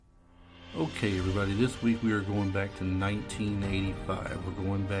Okay, everybody, this week we are going back to 1985. We're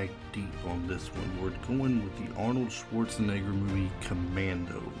going back deep on this one. We're going with the Arnold Schwarzenegger movie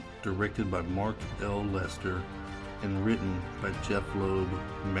Commando, directed by Mark L. Lester and written by Jeff Loeb,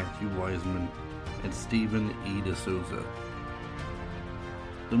 Matthew Wiseman, and Stephen E. D'Souza.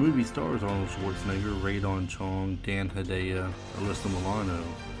 The movie stars Arnold Schwarzenegger, Radon Chong, Dan Hedaya, Alyssa Milano,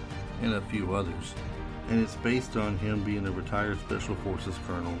 and a few others. And it's based on him being a retired Special Forces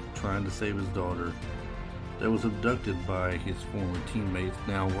colonel trying to save his daughter that was abducted by his former teammates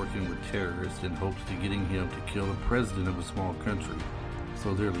now working with terrorists in hopes of getting him to kill the president of a small country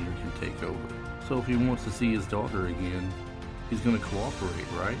so their leader can take over. So if he wants to see his daughter again, he's going to cooperate,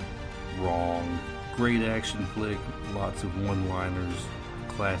 right? Wrong. Great action flick, lots of one-liners,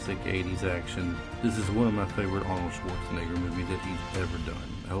 classic 80s action. This is one of my favorite Arnold Schwarzenegger movies that he's ever done.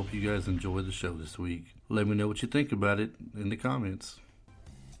 I hope you guys enjoy the show this week. Let me know what you think about it in the comments.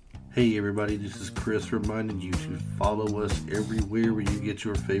 Hey everybody, this is Chris reminding you to follow us everywhere where you get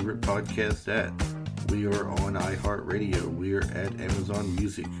your favorite podcast at. We are on iHeartRadio. We are at Amazon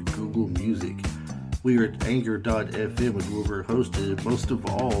Music, Google Music. We are at Anchor.fm, which is where we're hosted. Most of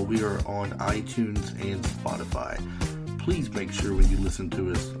all, we are on iTunes and Spotify. Please make sure when you listen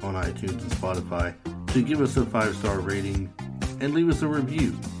to us on iTunes and Spotify to give us a 5-star rating and leave us a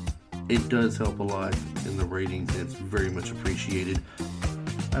review. It does help a lot in the ratings, and it's very much appreciated.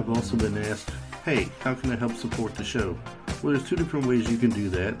 I've also been asked, hey, how can I help support the show? Well, there's 2 different ways you can do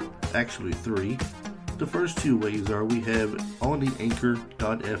that. Actually, 3. The first 2 ways are we have on the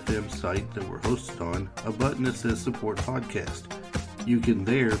Anchor.fm site that we're hosted on a button that says Support Podcast. You can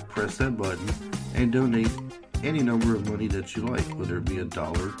there press that button and donate any number of money that you like, whether it be $1,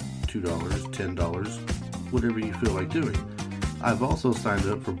 $2, $10, whatever you feel like doing. I've also signed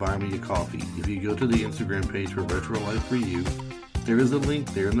up for Buy Me a Coffee. If you go to the Instagram page for Retro Life for You, there is a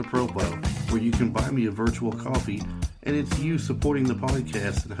link there in the profile where you can buy me a virtual coffee, and it's you supporting the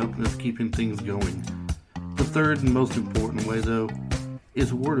podcast and helping us keeping things going. The third and most important way, though,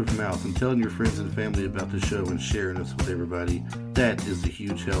 is word of mouth and telling your friends and family about the show and sharing us with everybody. That is a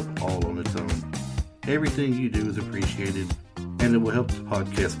huge help all on its own. Everything you do is appreciated, and it will help the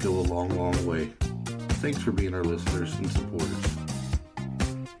podcast go a long, long way. Thanks for being our listeners and supporters.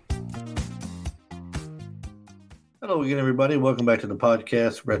 Hello again, everybody. Welcome back to the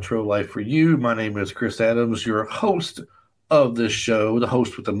podcast, Retro Life for You. My name is Chris Adams, your host of this show, the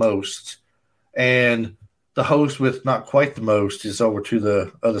host with the most. And the host with not quite the most is over to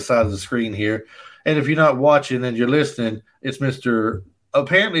the other side of the screen here. And if you're not watching and you're listening, it's Mr.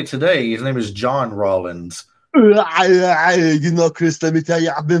 Apparently today, his name is John Rollins. Chris, let me tell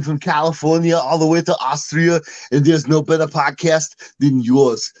you, I've been from California all the way to Austria, and there's no better podcast than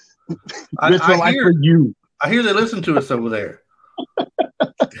yours. Retro Life for You. I hear they listen to us over there.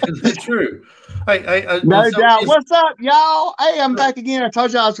 Is that true? No doubt. What's up, y'all? Hey, I'm back again. I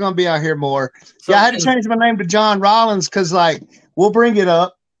told you I was going to be out here more. I had to change my name to John Rollins because, we'll bring it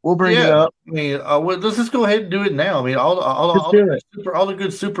up. It up. I mean, let's just go ahead and do it now. I mean, all the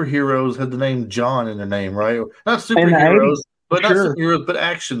good superheroes have the name John in their name, right? Not superheroes, but not superheroes, but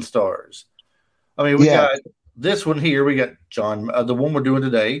action stars. I mean, we got this one here. We got John, the one we're doing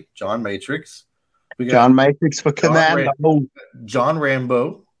today, John Matrix. We got John Matrix for Commando. John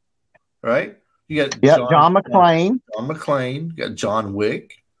Rambo, right? You got John McClane. John McClane. You got John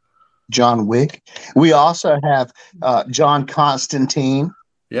Wick. John Wick. We also have John Constantine.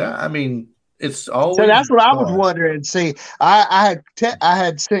 Yeah, I mean, it's always. So that's what I was wondering. See, I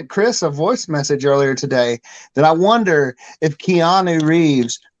had sent Chris a voice message earlier today that I wonder if Keanu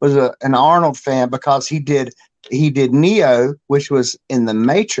Reeves was an Arnold fan because he did Neo, which was in the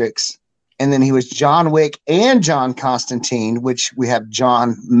Matrix, and then he was John Wick and John Constantine, which we have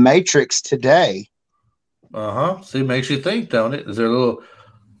John Matrix today. See, it makes you think, don't it? Is there a little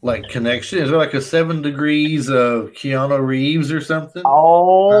connection? Is there a 7 degrees of Keanu Reeves or something?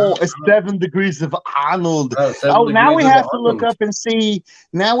 Oh, it's 7 degrees of Arnold. Now we have to look up and see.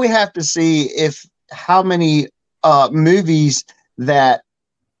 Now we have to see how many movies that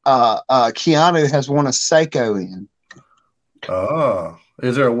Keanu has won a Seiko in. Oh,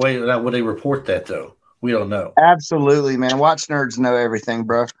 is there a way that would they report that though? We don't know. Absolutely, man. Watch nerds know everything,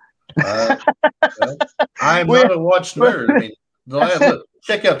 bro. I'm not a watch nerd. I mean, look,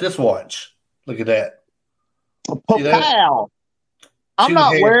 check out this watch. Look at that. Pow. I'm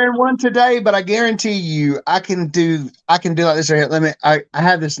not wearing one today, but I guarantee you I can do like this right here. I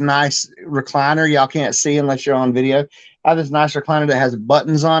have this nice recliner. Y'all can't see unless you're on video. I have this nice recliner that has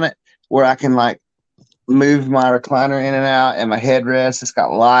buttons on it where I can move my recliner in and out, and my headrest. It's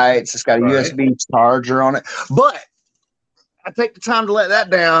got lights. It's got a USB charger on it. But I take the time to let that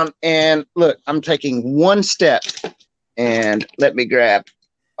down. And look, I'm taking one step. And let me grab.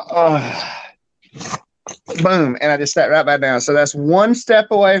 Boom. And I just sat right back down. So that's one step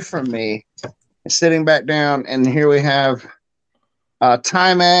away from me. Sitting back down. And here we have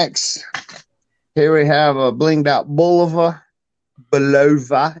Timex. Here we have a blinged out Bulova,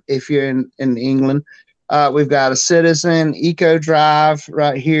 if you're in England. We've got a Citizen Eco Drive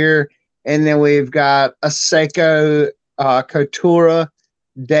right here. And then we've got a Seiko Coutura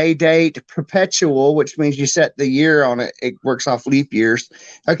Day Date Perpetual, which means you set the year on it. It works off leap years.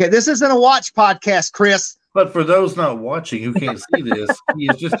 Okay, this isn't a watch podcast, Chris. But for those not watching who can't see this, he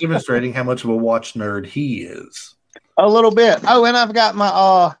is just demonstrating how much of a watch nerd he is. A little bit. Oh, and I've got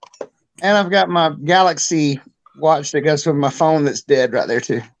my Galaxy watch that goes with my phone that's dead right there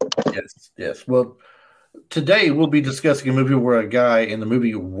too. Yes. Well, today we'll be discussing a movie where a guy in the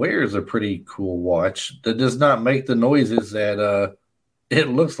movie wears a pretty cool watch that does not make the noises that it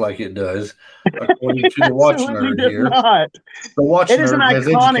looks like it does, according to the watch nerd here. Not. The watch it nerd is an has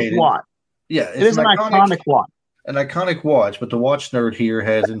iconic educated. watch. Yeah, it is an iconic watch. An iconic watch, but the watch nerd here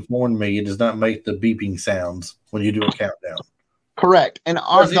has informed me it does not make the beeping sounds when you do a countdown. Correct. And the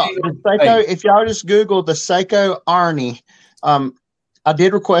Seiko, if y'all just Google the Seiko Arnie, I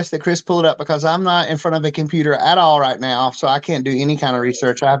did request that Chris pull it up because I'm not in front of a computer at all right now, so I can't do any kind of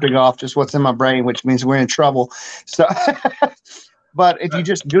research. I have to go off just what's in my brain, which means we're in trouble. So, but if you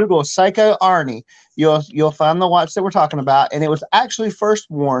just Google Seiko Arnie, you'll find the watch that we're talking about, and it was actually first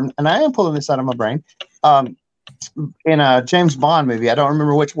worn, and I am pulling this out of my brain, in a James Bond movie. I don't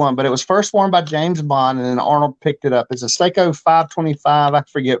remember which one, but it was first worn by James Bond, and then Arnold picked it up. It's a Seiko 525. I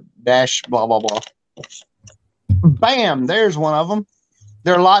forget dash blah blah blah. Bam! There's one of them.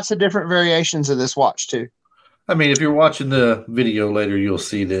 There are lots of different variations of this watch too. I mean, if you're watching the video later, you'll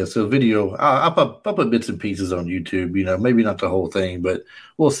see this. The video, I'll put bits and pieces on YouTube. Maybe not the whole thing, but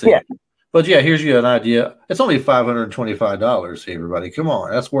we'll see. Yeah. But yeah, here's you an idea. It's only $525. Everybody, come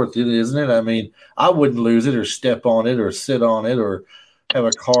on, that's worth it, isn't it? I mean, I wouldn't lose it or step on it or sit on it or have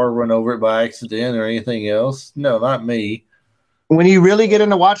a car run over it by accident or anything else. No, not me. When you really get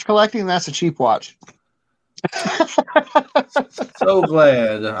into watch collecting, that's a cheap watch. So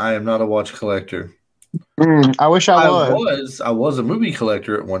glad I am not a watch collector. I wish I was. I was a movie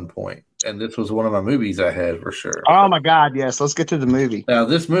collector at one point, and this was one of my movies I had for sure. Oh my God, yes. Let's get to the movie. Now,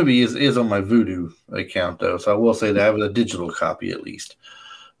 this movie is on my Vudu account, though, so I will say that I have a digital copy at least.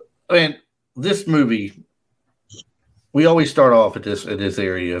 And this movie, we always start off at this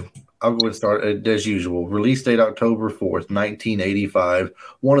area. I'll go and start as usual. Release date October 4th, 1985.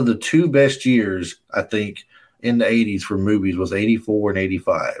 One of the two best years, I think, in the 80s for movies was 84 and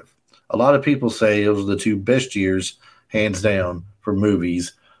 85. A lot of people say those are the two best years, hands down, for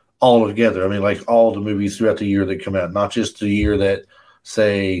movies all together. I mean, like all the movies throughout the year that come out, not just the year that,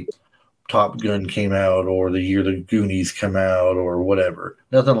 say, Top Gun came out or the year the Goonies come out or whatever.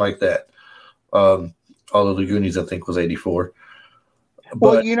 Nothing like that. Although the Goonies, I think, was 84.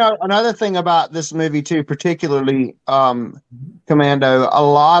 Well, another thing about this movie, too, particularly Commando, a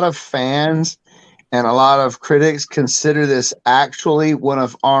lot of fans and a lot of critics consider this actually one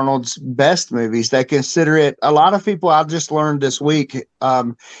of Arnold's best movies. They consider it, a lot of people, I just learned this week, a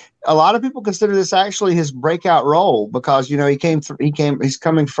lot of people consider this actually his breakout role because, he's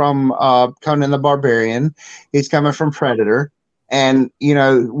coming from Conan the Barbarian. He's coming from Predator. And,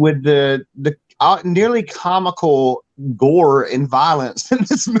 with the nearly comical gore and violence in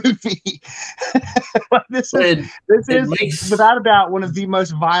this movie. This is without a doubt one of the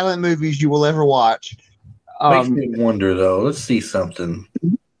most violent movies you will ever watch. Makes me wonder though. Let's see something.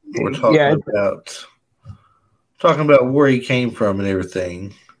 We're talking about where he came from and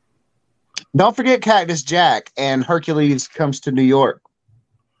everything. Don't forget Cactus Jack and Hercules Comes to New York.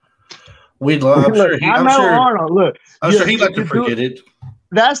 I'm sure he'd like to forget it.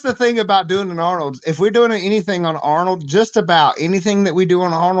 That's the thing about doing an Arnold. If we're doing anything on Arnold, just about anything that we do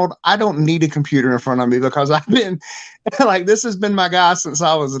on Arnold, I don't need a computer in front of me because I've been this has been my guy since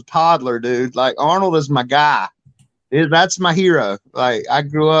I was a toddler, dude. Like Arnold is my guy. That's my hero. Like I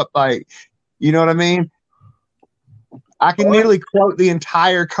grew up you know what I mean? I can nearly quote the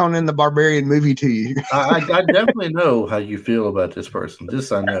entire Conan the Barbarian movie to you. I definitely know how you feel about this person.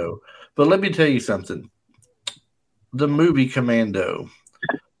 This I know. But let me tell you something. The movie Commando.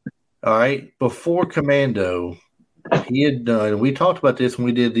 All right. Before Commando, he had done, we talked about this when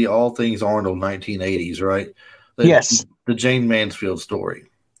we did the All Things Arnold 1980s, right? Yes. The Jane Mansfield story.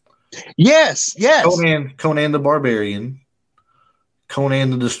 Yes. Conan the Barbarian,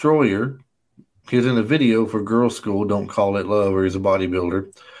 Conan the Destroyer. He was in a video for Girls School, Don't Call It Love, where he's a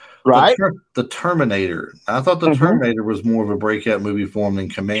bodybuilder. Right. The Terminator. I thought the Mm-hmm. Terminator was more of a breakout movie for him than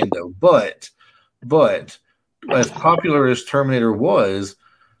Commando, but as popular as Terminator was,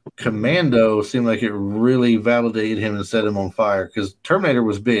 Commando seemed like it really validated him and set him on fire because Terminator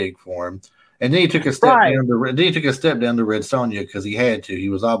was big for him, and then he took a step Right. down to Red Sonja because he had to. He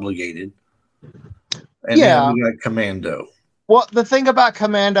was obligated, and Yeah. then we got Commando. Well, the thing about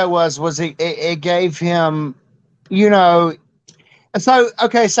Commando was it gave him, you know, so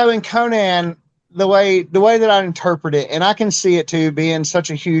okay, so in Conan, the way that I interpret it, and I can see it too, being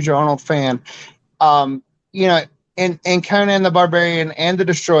such a huge Arnold fan, you know, in Conan the Barbarian and the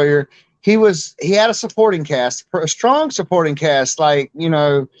Destroyer, he had a supporting cast, a strong supporting cast, like, you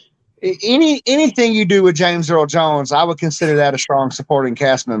know, anything you do with James Earl Jones, I would consider that a strong supporting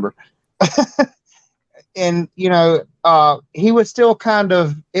cast member. And you know, he was still kind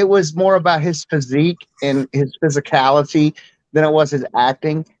of. It was more about his physique and his physicality than it was his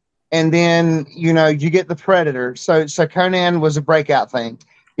acting. And then you know, you get the Predator. So Conan was a breakout thing.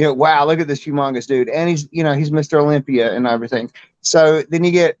 You know, wow, look at this humongous dude, and he's Mr. Olympia and everything. So then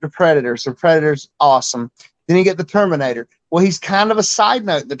you get the Predator. So Predator's awesome. Then you get the Terminator. Well, he's kind of a side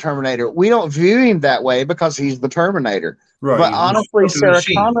note. The Terminator. We don't view him that way because he's the Terminator. Right. But honestly, Sarah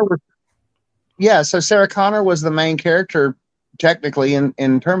Connor was. Yeah, so Sarah Connor was the main character technically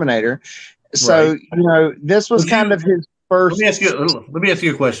in Terminator. So, you know, this was kind of his first. Let me ask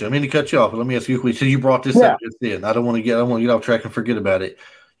you a question. I mean to cut you off, but let me ask you a question. You brought this up just then. I don't want to get off track and forget about it.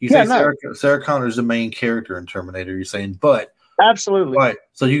 You say Sarah Connor is the main character in Terminator. You're saying, but absolutely right.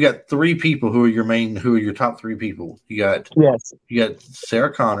 So you got three people who are your top three people. You got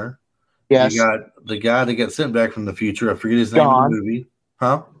Sarah Connor. Yes. You got the guy that got sent back from the future. I forget his name in the movie.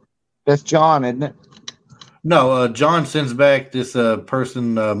 Huh? That's John, isn't it? No, John sends back this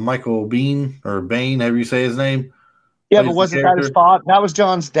person, Michael Bean or Bain, however you say his name. Yeah, but wasn't that his father? That was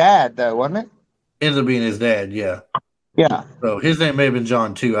John's dad, though, wasn't it? Ends up being his dad, yeah. Yeah. So his name may have been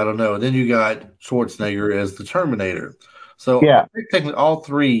John too. I don't know. And then you got Schwarzenegger as the Terminator. So technically, all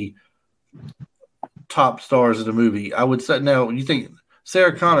three top stars of the movie. I would say now. You think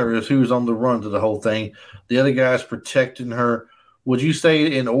Sarah Connor is who's on the run to the whole thing? The other guy's protecting her. Would you say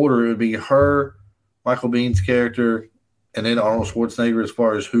in order it would be her, Michael Bean's character, and then Arnold Schwarzenegger as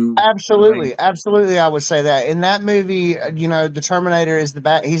far as who? Absolutely. I would say that. In that movie, you know, the Terminator is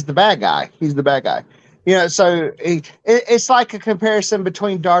he's the bad guy. He's the bad guy. You know, so it's like a comparison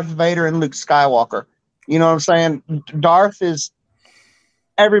between Darth Vader and Luke Skywalker. You know what I'm saying?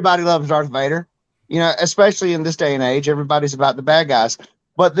 Everybody loves Darth Vader, you know, especially in this day and age, everybody's about the bad guys.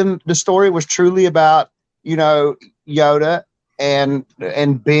 But then the story was truly about, you know, Yoda and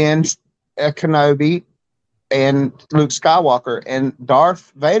Ben Kenobi and Luke Skywalker, and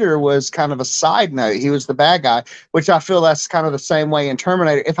Darth Vader was kind of a side note. He was the bad guy, which I feel that's kind of the same way in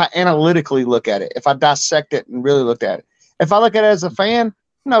Terminator. If I analytically look at it, if I dissect it and really look at it, if I look at it as a fan,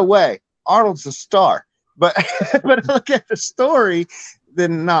 no way, Arnold's the star. But but I look at the story,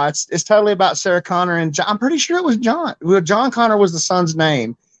 then no, it's totally about Sarah Connor and John. I'm pretty sure it was John. Well, John Connor was the son's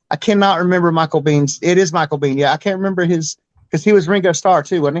name. I cannot remember Michael Bean's. It is Michael Bean. Yeah, I can't remember his. Because he was Ringo Starr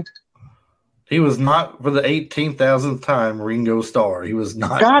too, wasn't he? He was not for the 18,000th time Ringo Starr. He was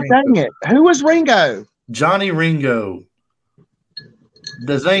not. God dang it! Who was Ringo? Johnny Ringo.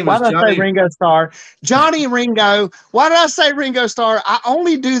 His name Why is did Johnny. I say Ringo Starr? Johnny Ringo. Why did I say Ringo Starr? I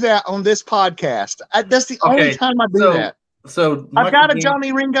only do that on this podcast. That's the only time I do that. So I've got a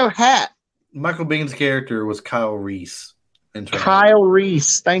Johnny Ringo hat. Michael Bean's character was Kyle Reese. Kyle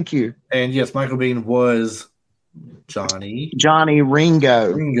Reese. Thank you. And yes, Michael Bean was Johnny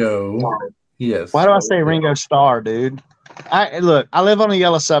Ringo. Yes. Why do I say Ringo Starr, dude? I live on a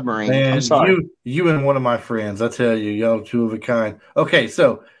yellow submarine. Man, I'm sorry. You and one of my friends, I tell you, y'all two of a kind. Okay,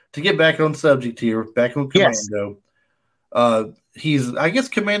 so to get back on subject here, back on Commando. Yes. I guess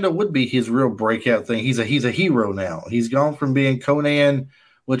Commando would be his real breakout thing. He's a hero now. He's gone from being Conan,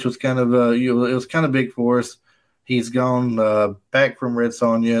 which was kind of it was kind of big for us. He's gone back from Red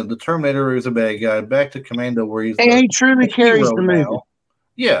Sonja, the Terminator, where he's a bad guy, back to Commando, where he truly carries the movie. Now.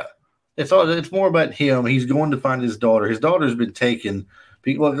 Yeah, it's more about him. He's going to find his daughter. His daughter's been taken.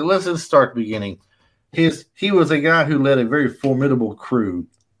 Well, let's just start the beginning. He was a guy who led a very formidable crew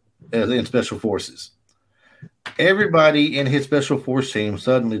in Special Forces. Everybody in his Special Force team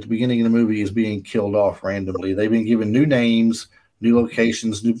suddenly at the beginning of the movie is being killed off randomly. They've been given new names, new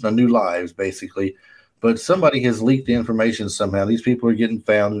locations, new lives, basically. But somebody has leaked the information somehow. These people are getting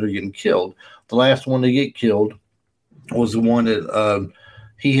found and they're getting killed. The last one to get killed was the one that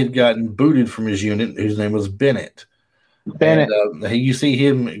he had gotten booted from his unit, whose name was Bennett. And, you see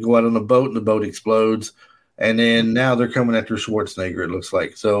him go out on a boat, and the boat explodes. And then now they're coming after Schwarzenegger, it looks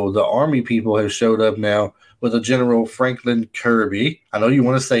like. So the army people have showed up now with a General Franklin Kirby. I know you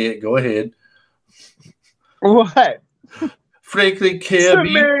want to say it. Go ahead. What? Franklin Kirby.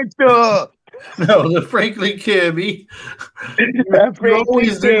 Samantha. No, the Franklin Kirby. You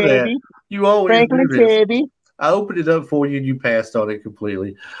always do that. You always Franklin do this. Kirby. I opened it up for you and you passed on it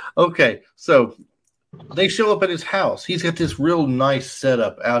completely. Okay, so they show up at his house. He's got this real nice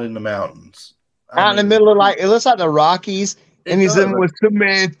setup out in the mountains. Out in the middle of it looks like the Rockies, and he's in with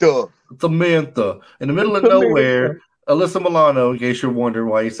Samantha. Samantha. In the middle of nowhere, Alyssa Milano, in case you're wondering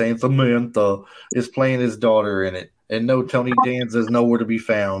why he's saying Samantha, is playing his daughter in it. And no, Tony Danza's nowhere to be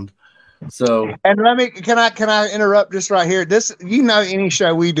found. So, and can I interrupt just right here? This, any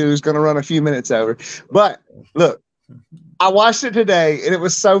show we do is going to run a few minutes over. But look, I watched it today, and it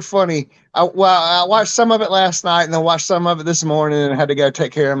was so funny. I watched some of it last night, and then watched some of it this morning, and I had to go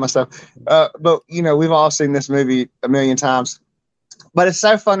take care of myself. But we've all seen this movie a million times. But it's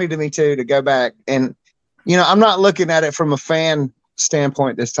so funny to me too to go back, and I'm not looking at it from a fan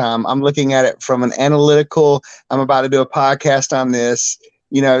standpoint this time. I'm looking at it from an analytical. I'm about to do a podcast on this.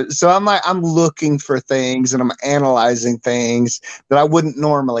 So I'm looking for things and I'm analyzing things that I wouldn't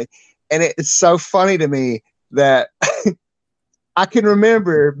normally. And it's so funny to me that I can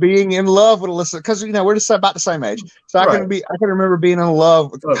remember being in love with Alyssa, because we're just about the same age. So I can remember being in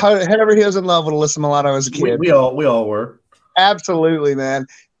love, head over heels in love with Alyssa Milano as a kid. We all were. Absolutely, man.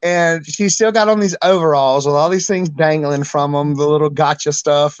 And she still got on these overalls with all these things dangling from them, the little gotcha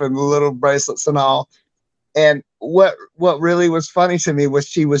stuff and the little bracelets and all. And what really was funny to me was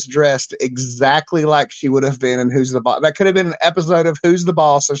she was dressed exactly like she would have been in Who's the Boss. That could have been an episode of Who's the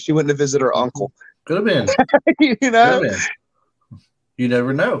Boss, so she wouldn't have visited her uncle. Could have been. Could have been. You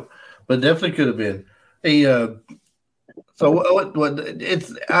never know, but definitely could have been. So what?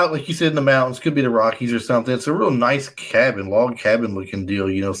 It's out, like you said, in the mountains. Could be the Rockies or something. It's a real nice log cabin looking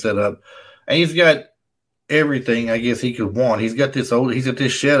deal, set up. And he's got everything I guess he could want. He's got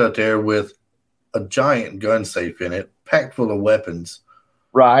this shed out there with a giant gun safe in it, packed full of weapons.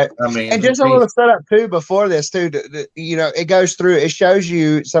 Right. And just a little setup too before this too. It goes through. It shows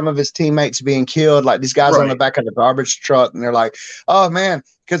you some of his teammates being killed, like these guys on the back of the garbage truck, and they're like, "Oh man,"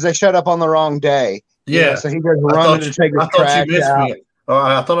 because they showed up on the wrong day. Yeah. So he goes running to take his trash out. Me.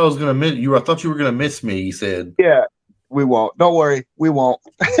 I thought I was going to miss you. I thought you were going to miss me. He said, "Yeah, we won't. Don't worry, we won't."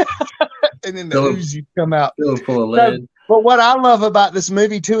 And then the Uzi come out. Full of lead. But what I love about this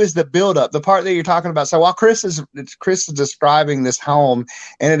movie too is the buildup, the part that you're talking about. So while Chris is describing this home,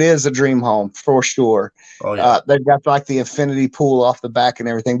 and it is a dream home for sure. Oh yeah. They've got like the infinity pool off the back and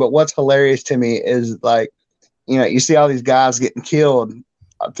everything. But what's hilarious to me is like, you see all these guys getting killed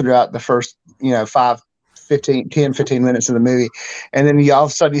throughout the first, 10, 15 minutes of the movie. And then all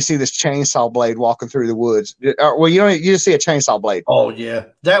of a sudden you see this chainsaw blade walking through the woods. Well, you just see a chainsaw blade. Oh yeah.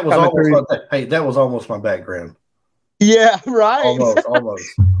 That was almost my background. Yeah, right.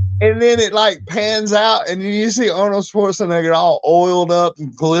 Almost. And then it like pans out, and you see Arnold Schwarzenegger all oiled up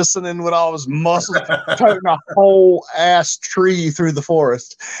and glistening with all his muscles, toting a whole ass tree through the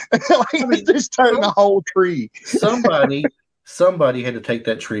forest. Just toting a whole tree. Somebody had to take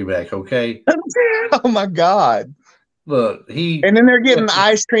that tree back. Okay. Oh my God. Look, and then they're getting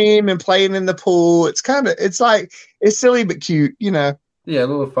ice cream and playing in the pool. It's silly but cute, Yeah, a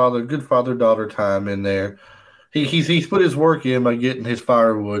little good father-daughter time in there. He's put his work in by getting his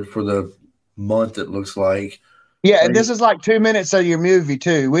firewood for the month, it looks like. Yeah, and this is like 2 minutes of your movie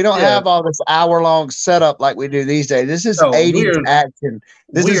too. We don't have all this hour-long setup like we do these days. This is 80s action.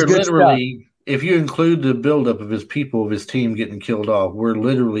 This is good literally stuff. If you include the buildup of his people, of his team getting killed off, we're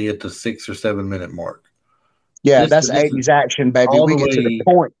literally at the 6 or 7 minute mark. Yeah, that's 80s action, baby. We get to the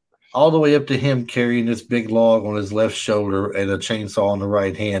point. All the way up to him carrying this big log on his left shoulder and a chainsaw on the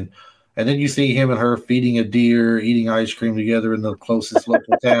right hand. And then you see him and her feeding a deer, eating ice cream together in the closest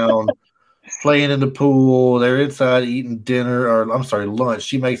local town, playing in the pool. They're inside eating lunch.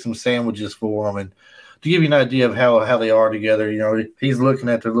 She makes some sandwiches for him. And to give you an idea of how they are together, he's looking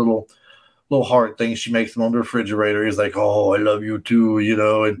at their little heart thing she makes them on the refrigerator. He's like, "Oh, I love you too,"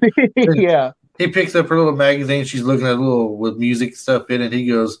 And yeah. He picks up her little magazine. She's looking at with music stuff in it. He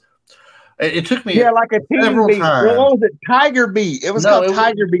goes, it took me like a several times. What was it? Tiger Beat. It was called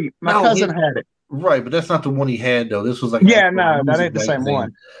Tiger Beat. My cousin had it. Right, but that's not the one he had, though. This was like... Yeah, no, that ain't the same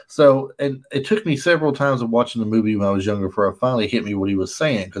one. So, and it took me several times of watching the movie when I was younger before it finally hit me what he was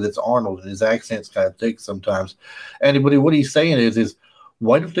saying, because it's Arnold, and his accent's kind of thick sometimes. And what he's saying is,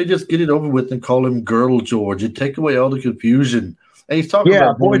 why don't they just get it over with and call him Girl George and take away all the confusion? And he's talking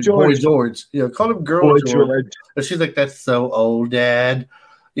about Boy George. Call him Girl George. And she's like, "That's so old, Dad."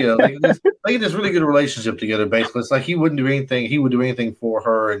 they get this really good relationship together. Basically, it's like he wouldn't do anything. He would do anything for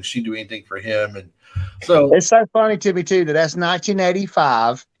her, and she'd do anything for him. And so It's so funny to me too that that's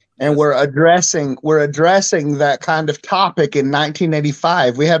 1985, and yes, we're addressing that kind of topic in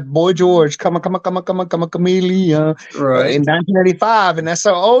 1985. We had Boy George, come on, chameleon, right. in 1985, and that's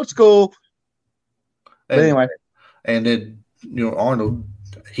so old school. But And anyway, and then Arnold,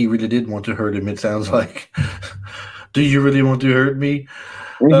 he really did want to hurt him. It sounds like. Do you really want to hurt me?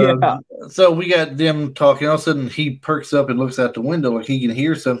 yeah, So we got them talking. All of a sudden, he perks up and looks out the window like he can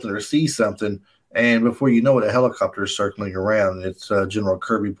hear something or see something. And before you know it, a helicopter is circling around. It's General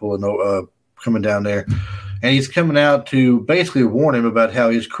Kirby coming down there, and he's coming out to basically warn him about how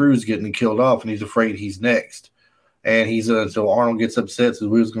his crew's getting killed off, and he's afraid he's next. And so Arnold gets upset, says,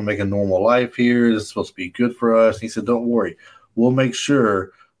 "We was going to make a normal life here. This is supposed to be good for us." And he said, "Don't worry, we'll make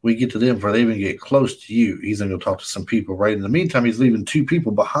sure we get to them before they even get close to you." He's going to go talk to some people. Right in the meantime, he's leaving 2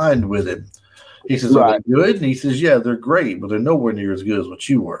 people behind with him. He says, "Are right, they good?" And he says, "Yeah, they're great, but they're nowhere near as good as what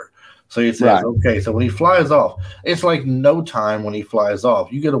you were." So he says, right, "Okay." So when he flies off, it's like no time when he flies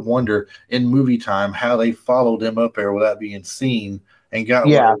off. You got to wonder in movie time how they followed him up there without being seen and got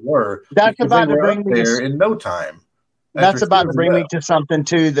where yeah. they were, That's because they about to were up bring me there to in no time after that's about seeing to him bring me go. to something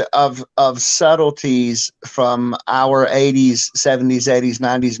too of subtleties from our 80s, 70s, 80s,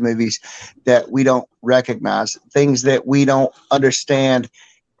 90s movies that we don't recognize, things that we don't understand,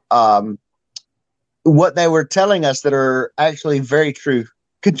 um, what they were telling us that are actually very true.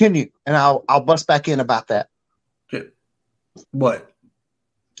 Continue, and I'll bust back in about that. What?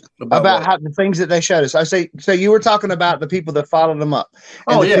 About About what? how the things that they showed us. I say, so you were talking about the people that followed them up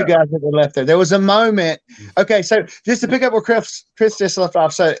and Oh the 2 yeah. guys that were left there. There was a moment. Okay, so just to pick up where Chris just left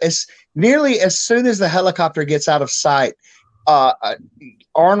off. So it's nearly as soon as the helicopter gets out of sight, uh,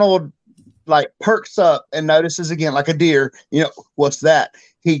 Arnold like perks up and notices again, like a deer. What's that?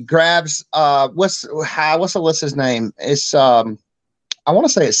 He grabs what's Alyssa's name? It's I want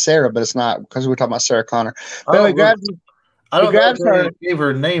to say it's Sarah, but it's not because we're talking about Sarah Connor. I But anyway, don't know. I he don't know grabs if her. they gave her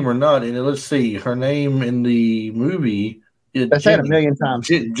a name or not. And let's see, her name in the movie is I said it a million times.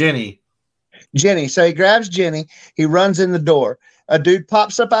 Jenny. Jenny. So he grabs Jenny. He runs in the door. A dude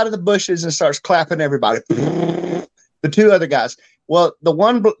pops up out of the bushes and starts clapping everybody. The 2 other guys. Well, the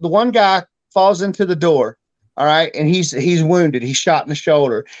one guy falls into the door. All right, and he's wounded. He's shot in the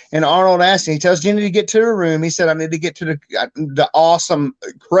shoulder. And Arnold asks him. He tells Jenny to get to her room. He said, "I need to get to the awesome,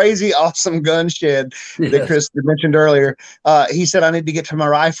 crazy, awesome gun shed that Yes. Chris mentioned earlier." He said, "I need to get to my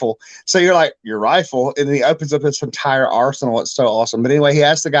rifle." So you're like, "Your rifle?" And he opens up his entire arsenal. It's so awesome. But anyway, he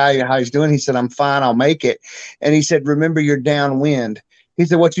asked the guy how he's doing. He said, "I'm fine. I'll make it." And he said, "Remember, you're downwind." He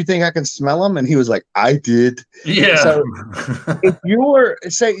said, "What, you think I can smell them?" And he was like, "I did." Yeah. So if you're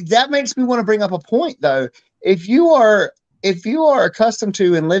say that makes me want to bring up a point though. If you are accustomed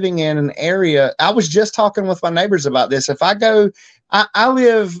to and living in an area, I was just talking with my neighbors about this. If I go, I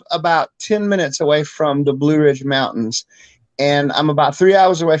live about 10 minutes away from the Blue Ridge Mountains, and I'm about 3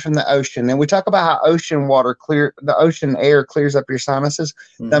 hours away from the ocean. And we talk about how the ocean air clears up your sinuses.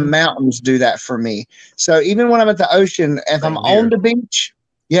 The Mm-hmm. mountains do that for me. So even when I'm at the ocean, if I'm Same on here. the beach,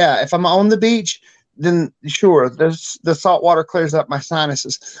 yeah, if I'm on the beach, then sure, the salt water clears up my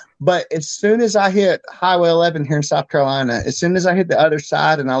sinuses. But as soon as I hit Highway 11 here in South Carolina, as soon as I hit the other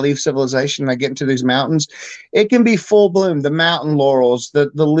side and I leave civilization and I get into these mountains, it can be full bloom. The mountain laurels,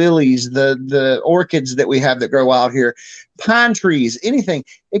 the lilies, the orchids that we have that grow out here, pine trees, anything.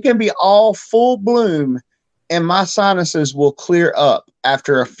 It can be all full bloom, and my sinuses will clear up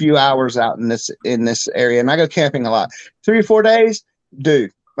after a few hours out in this area. And I go camping a lot. 3 or 4 days,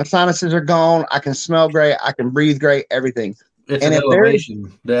 dude. My sinuses are gone. I can smell great. I can breathe great. Everything. It's And an if there is,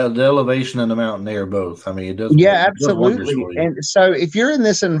 elevation. The elevation and the mountain air both. I mean, yeah, it does wonders absolutely. for you. And so if you're in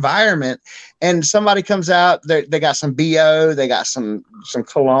this environment and somebody comes out, they got some BO, they got some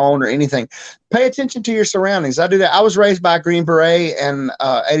cologne or anything, pay attention to your surroundings. I do that. I was raised by a Green Beret and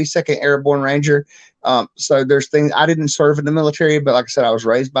 82nd Airborne Ranger. So there's things, I didn't serve in the military, but like I said, I was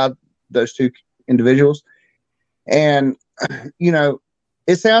raised by those 2 individuals. And, you know,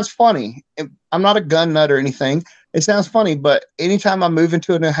 it sounds funny. I'm not a gun nut or anything. It sounds funny, but anytime I move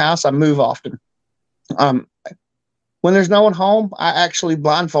into a new house, I move often. Um, when there's no one home, I actually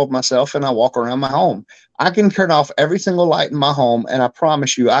blindfold myself and I walk around my home. I can turn off every single light in my home, and I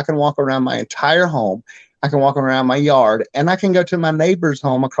promise you, I can walk around my entire home. I can walk around my yard, and I can go to my neighbor's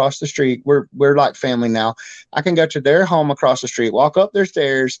home across the street. We're like family now. I can go to their home across the street, walk up their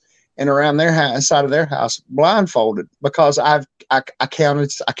stairs, and around their house, side of their house, blindfolded, because I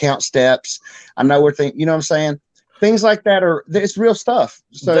count steps. I know where things. You know what I'm saying? Things like that it's real stuff.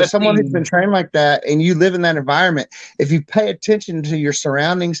 So someone who's been scene, trained like that and you live in that environment, if you pay attention to your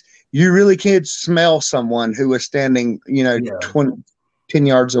surroundings, you really can smell someone who was standing, yeah, 10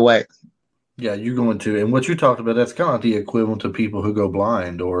 yards away. yeah, you're going to, and what you talked about, that's kind of like the equivalent to people who go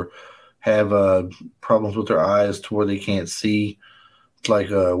blind or have problems with their eyes to where they can't see. It's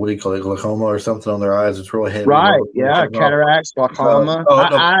like what do you call it, glaucoma or something on their eyes? It's really heavy. Right. Yeah. Cataracts, glaucoma. Oh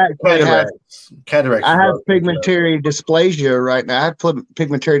no, I actually cataracts. Cataracts. I Is what I have was thinking of. pigmentary dysplasia right now. I have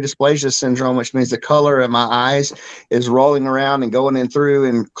pigmentary dysplasia syndrome, which means the color in my eyes is rolling around and going in through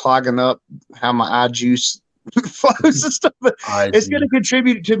and clogging up how my eye juice flows and stuff. But it's going to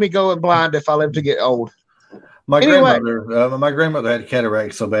contribute to me going blind if I live to get old. My grandmother had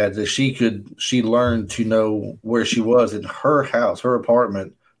cataracts so bad that she learned to know where she was in her house, her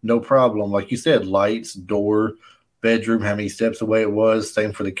apartment, no problem. Like you said, lights, door, bedroom, how many steps away it was.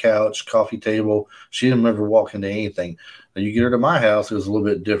 Same for the couch, coffee table. She didn't ever walk into anything. Now you get her to my house, it was a little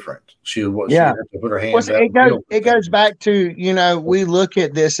bit different. She had to put her hands out. It goes back to, we look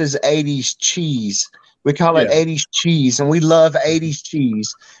at this as 80s cheese. We call it 80s cheese, and we love 80s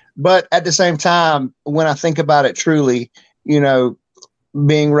cheese. But at the same time, when I think about it truly,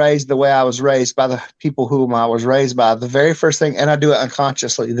 being raised the way I was raised by the people whom I was raised by, the very first thing, and I do it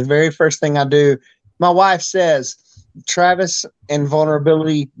unconsciously, the very first thing I do, my wife says, Travis and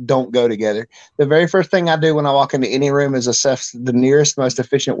vulnerability don't go together. The very first thing I do when I walk into any room is assess the nearest, most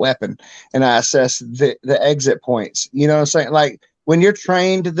efficient weapon, and I assess the exit points. You know what I'm saying? Like, when you're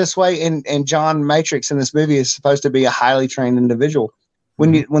trained this way, and John Matrix in this movie is supposed to be a highly trained individual.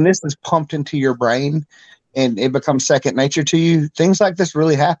 When this is pumped into your brain and it becomes second nature to you, things like this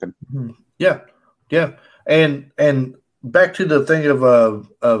really happen. Yeah, yeah, and back to the thing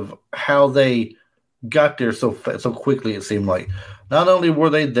of how they got there so quickly. It seemed like not only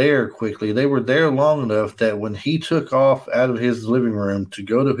were they there quickly, they were there long enough that when he took off out of his living room to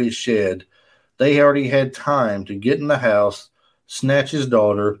go to his shed, they already had time to get in the house, snatch his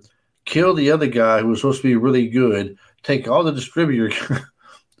daughter, kill the other guy who was supposed to be really good, take all the distributor,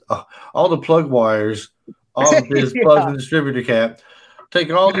 all the plug wires off of his plug and distributor cap, take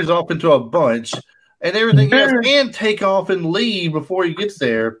all these off into a bunch, and everything else, and take off and leave before he gets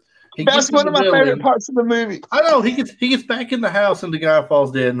there. That's one of my favorite parts of the movie. I know he gets back in the house and the guy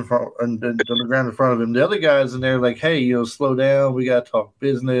falls dead in front and on the ground in front of him. The other guy's in there like, hey, slow down. We got to talk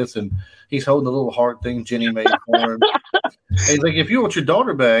business. And he's holding the little heart thing Jenny made for him. And he's like, if you want your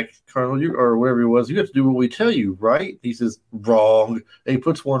daughter back, Colonel, or whatever it was, you have to do what we tell you, right? He says, wrong. And he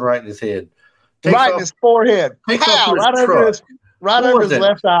puts one right in his head. Right in his forehead. Right over his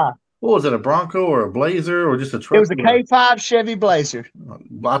left eye. What was it, a Bronco or a Blazer or just a truck? It was a K5 Chevy Blazer.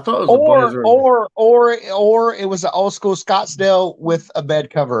 I thought it was a Blazer. Or it was an old school Scottsdale with a bed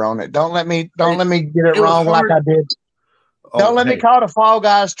cover on it. Don't let me get it wrong like I did. Don't let me call it a Fall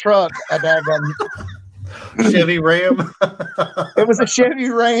Guys truck a daggum Chevy Ram. It was a Chevy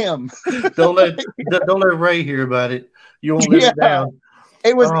Ram. Don't let Ray hear about it. You won't let it down.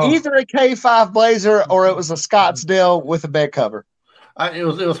 It was either a K5 Blazer or it was a Scottsdale with a bed cover. It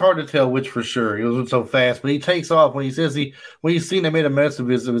was hard to tell which for sure. He was so fast, but he takes off when he's seen they made a mess of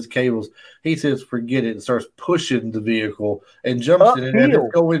his cables. He says, "Forget it," and starts pushing the vehicle and jumps in and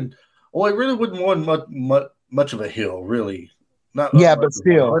it's going. Well, it really wasn't one much of a hill, really. Not but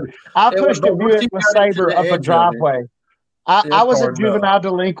still, I pushed a Buick LeSabre up a driveway. I was a juvenile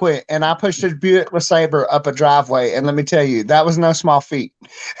delinquent, and I pushed a Buick LeSabre up a driveway, and let me tell you, that was no small feat.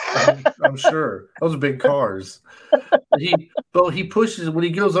 I'm sure those are big cars. He pushes when he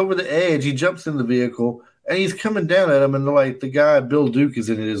goes over the edge. He jumps in the vehicle and he's coming down at him. And the guy Bill Duke is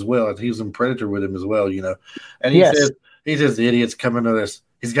in it as well. He was in Predator with him as well, And he says, "The idiot's coming at us.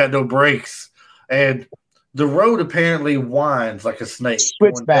 He's got no brakes." And the road apparently winds like a snake.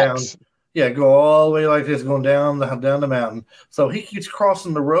 Switchbacks. Go all the way like this, going down the mountain. So he keeps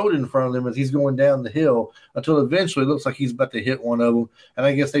crossing the road in front of them as he's going down the hill until eventually it looks like he's about to hit one of them. And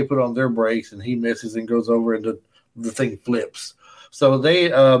I guess they put on their brakes and he misses and goes over into the thing flips. So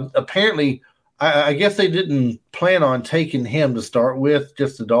they apparently, I guess they didn't plan on taking him to start with,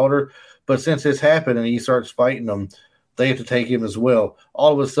 just the daughter. But since this happened and he starts fighting them, they have to take him as well.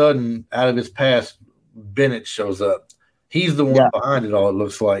 All of a sudden, out of his past, Bennett shows up. He's the one behind it all, it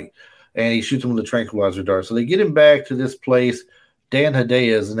looks like. And he shoots him with a tranquilizer dart. So they get him back to this place. Dan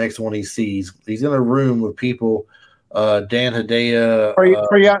Hedaya is the next one he sees. He's in a room with people. Dan Hedaya.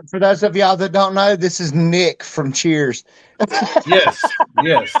 For those of y'all that don't know, this is Nick from Cheers. Yes,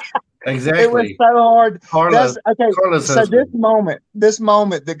 exactly. It was so hard. Carla, so this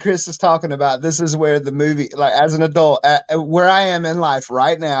moment that Chris is talking about, this is where the movie, like as an adult, where I am in life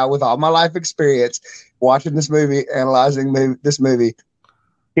right now with all my life experience, watching this movie, analyzing this movie.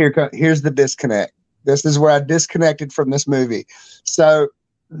 Here's the disconnect. This is where I disconnected from this movie. So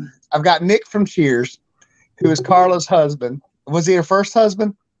I've got Nick from Cheers, who is Carla's husband. Was he her first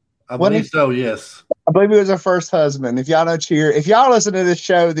husband? I believe so, yes. I believe he was her first husband. If y'all know Cheers, if y'all listen to this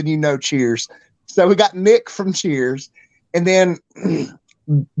show, then you know Cheers. So we got Nick from Cheers, and then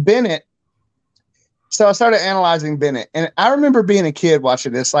Bennett. So I started analyzing Bennett, and I remember being a kid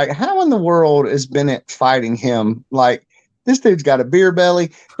watching this. Like, how in the world is Bennett fighting him? Like, this dude's got a beer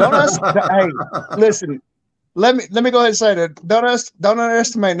belly. Hey, listen. Let me go ahead and say that. Don't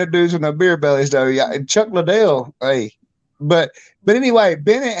underestimate no dudes with no beer bellies, though. Yeah, Chuck Liddell. Hey, but anyway,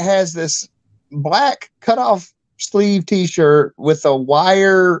 Bennett has this black cutoff sleeve T-shirt with a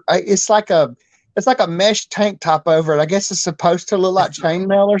wire. It's like a mesh tank top over it. I guess it's supposed to look like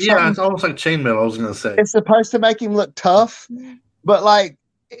chainmail or something. Yeah, it's almost like chainmail. I was gonna say it's supposed to make him look tough, but like,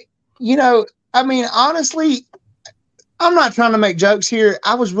 I mean, honestly, I'm not trying to make jokes here.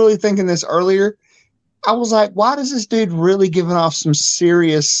 I was really thinking this earlier. I was like, why does this dude really giving off some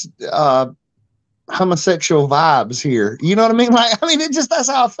serious homosexual vibes here? You know what I mean? Like, I mean, that's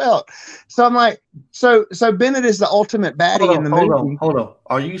how I felt. So I'm like, so Bennett is the ultimate baddie in the movie. Hold on.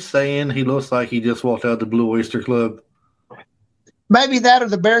 Are you saying he looks like he just walked out of the Blue Oyster Club? Maybe that or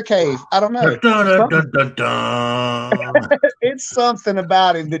the Bear Cave. I don't know. Dun, dun, dun. It's something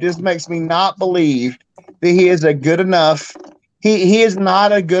about him that just makes me not believe that he is a good enough. He is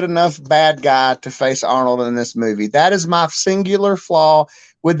not a good enough bad guy to face Arnold in this movie. That is my singular flaw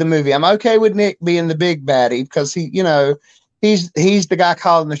with the movie. I'm okay with Nick being the big baddie because he's the guy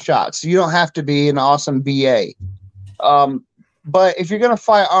calling the shots. So you don't have to be an awesome BA. But if you're gonna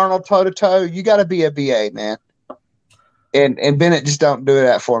fight Arnold toe to toe, you got to be a BA, man. And Bennett just don't do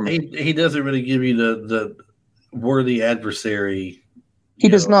that for me. He doesn't really give you the worthy adversary. He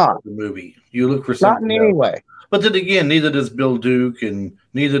does not. The movie. You look for something. Not in any way. But then again, neither does Bill Duke and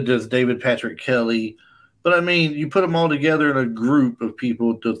neither does David Patrick Kelly. But I mean, you put them all together in a group of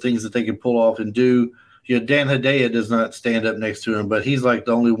people, the things that they can pull off and do. Dan Hedaya does not stand up next to him, but he's like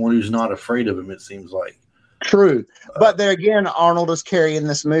the only one who's not afraid of him, it seems like. True. But there again, Arnold is carrying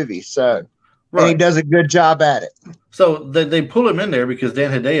this movie, so right. And he does a good job at it. So they pull him in there because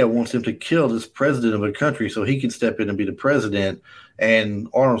Dan Hedaya wants him to kill this president of a country so he can step in and be the president. And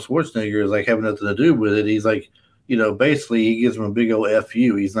Arnold Schwarzenegger is like having nothing to do with it. He's like, basically he gives him a big old F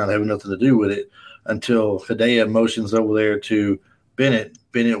you. He's not having nothing to do with it until Hedaya motions over there to Bennett.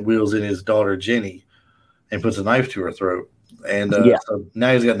 Bennett wheels in his daughter Jenny and puts a knife to her throat. And so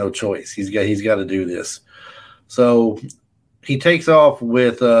now he's got no choice. He's got to do this. So he takes off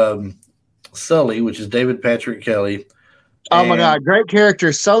with Sully, which is David Patrick Kelly. Oh my God, great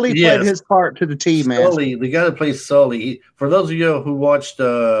character. Sully played his part to the T, man. Sully, the guy that plays Sully. For those of you who watched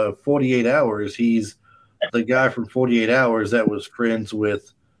 48 Hours, he's the guy from 48 Hours that was friends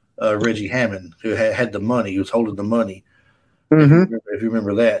with Reggie Hammond, who had the money, who was holding the money. Mm-hmm. If you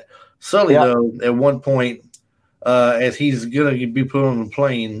remember that. Sully, though, at one point, as he's going to be put on the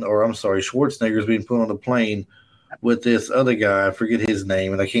plane, Schwarzenegger's being put on the plane with this other guy. I forget his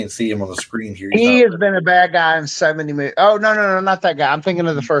name, and I can't see him on the screen here. He has been a bad guy in so many movies. Oh, no, not that guy. I'm thinking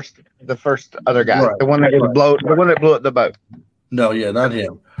of the first other guy, right, the one that blew up the boat. No, yeah, not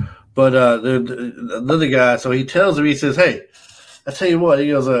him. But the other guy. So he tells him, he says, "Hey, I tell you what." He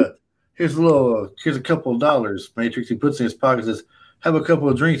goes, "Here's a couple of dollars." Matrix. He puts in his pocket. Says, "Have a couple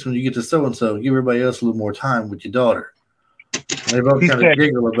of drinks when you get to so and so. Give everybody else a little more time with your daughter." And they both kind of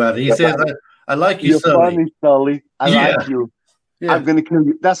giggle about it. He says, I like you, Sully. You're funny, Sully. I like you. Yeah. I'm going to kill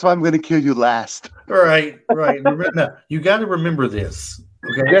you. That's why I'm going to kill you last. Right. Now, you got to remember this.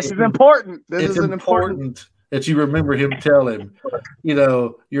 Okay? This is important. It's important that you remember him tell him,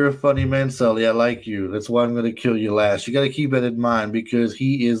 you're a funny man, Sully. I like you. That's why I'm going to kill you last. You got to keep that in mind because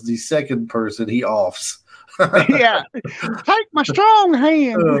he is the second person he offs. Yeah. Take my strong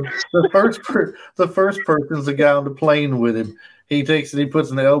hand. The first person's the guy on the plane with him. He takes it, he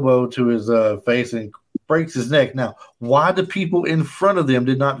puts an elbow to his face and breaks his neck. Now, why the people in front of them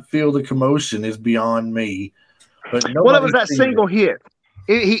did not feel the commotion is beyond me. But it was that single hit.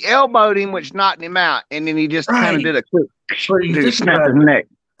 He elbowed him, which knocked him out, and then he just kind of did a quick snap his neck.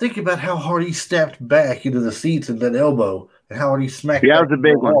 Think about how hard he snapped back into the seats in that elbow and how hard he smacked. Yeah, that was a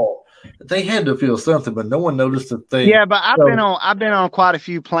big one. They had to feel something, but no one noticed a thing. Yeah, but I've been on quite a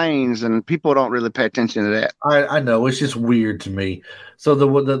few planes, and people don't really pay attention to that. I know it's just weird to me. So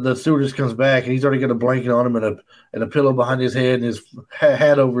the stewardess comes back, and he's already got a blanket on him and a pillow behind his head and his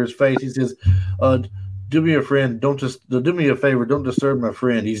hat over his face. He says, "Do me a friend, do me a favor, don't disturb my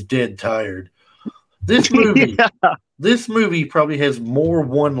friend. He's dead tired." This movie, this movie probably has more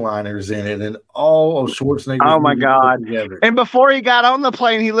one-liners in it than all of Schwarzenegger's Oh my movies God! put together. And before he got on the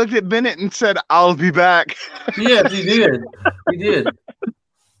plane, he looked at Bennett and said, "I'll be back." Yes, he did. He did.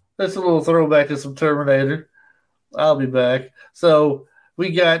 That's a little throwback to some Terminator. I'll be back. So we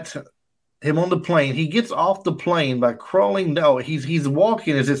got him on the plane. He gets off the plane by crawling down. He's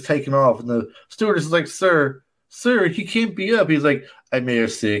walking as it's taking off, and the stewardess is like, "Sir, you can't be up." He's like, "I'm air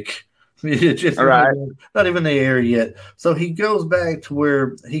sick." Just Right. not even the air yet. So he goes back to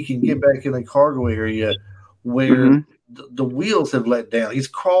where he can get back in the cargo area where the wheels have let down. He's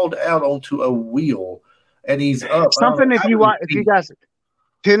crawled out onto a wheel and he's up. Something if you guys,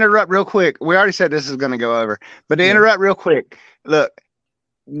 to interrupt real quick, we already said this is going to go over, but to interrupt real quick, look,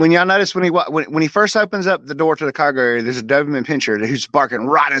 when y'all notice when he first opens up the door to the cargo area, there's a Doberman Pinscher who's barking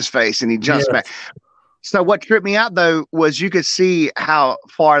right in his face and he jumps back. So what tripped me out though was you could see how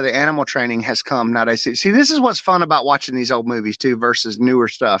far the animal training has come nowadays. See, this is what's fun about watching these old movies too versus newer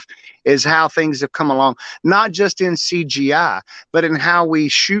stuff, is how things have come along, not just in CGI, but in how we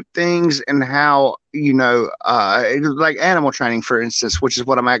shoot things and how, like animal training, for instance, which is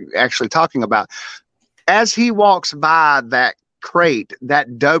what I'm actually talking about. As he walks by that crate, that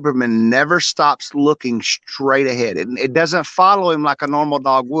Doberman never stops looking straight ahead. It doesn't follow him like a normal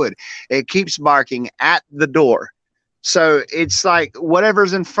dog would. It keeps barking at the door. So it's like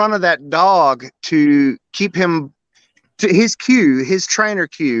whatever's in front of that dog to keep him to his trainer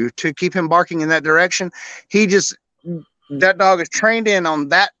cue to keep him barking in that direction. That dog is trained in on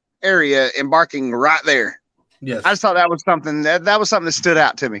that area and barking right there. Yes. I just thought that was something that stood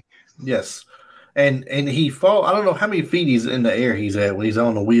out to me. Yes. And he fall. I don't know how many feet he's in the air he's at when he's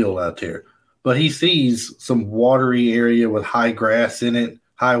on the wheel out there, but he sees some watery area with high grass in it,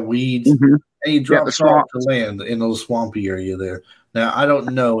 high weeds, and he drops off to land in those swampy area there. Now I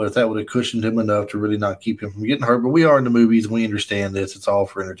don't know if that would have cushioned him enough to really not keep him from getting hurt, but we are in the movies. We understand this. It's all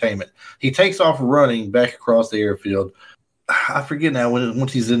for entertainment. He takes off running back across the airfield. I forget now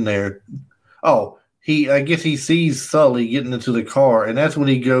once he's in there. Oh. I guess he sees Sully getting into the car, and that's when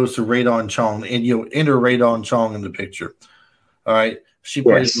he goes to Radon Chong, and enter Radon Chong in the picture. All right, she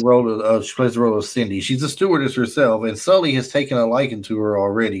plays the role of Cindy. She's a stewardess herself, and Sully has taken a liking to her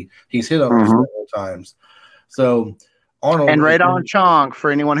already. He's hit on her several times. So Arnold and Radon Chong, for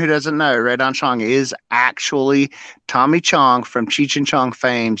anyone who doesn't know, Radon Chong is actually Tommy Chong from Cheech and Chong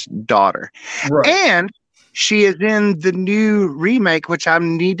fame's daughter, and she is in the new remake, which I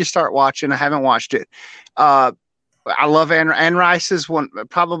need to start watching. I haven't watched it. I love Anne Rice is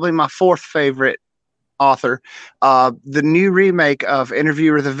probably my fourth favorite author. The new remake of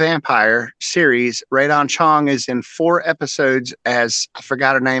Interview with a Vampire series, Radon Chong is in 4 episodes as I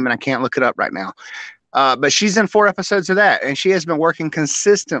forgot her name and I can't look it up right now. But she's in 4 episodes of that, and she has been working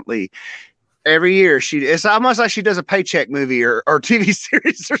consistently. Every year, it's almost like she does a paycheck movie or TV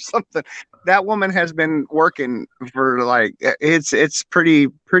series or something. That woman has been working for it's pretty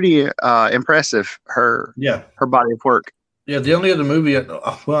impressive. Her body of work. Yeah, the only other movie.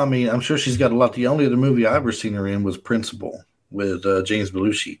 I'm sure she's got a lot. The only other movie I ever seen her in was Principal with James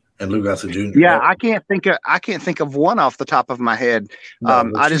Belushi and Lou Gossett Jr. Yeah, I can't think of one off the top of my head.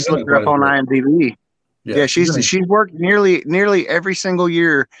 I just looked her up on IMDb. Yeah, she's worked nearly every single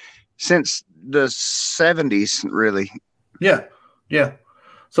year since the 70s, really. Yeah.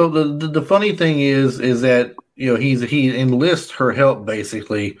 So the funny thing is that he enlists her help.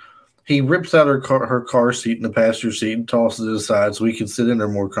 Basically, he rips out her car seat in the passenger seat and tosses it aside so he can sit in there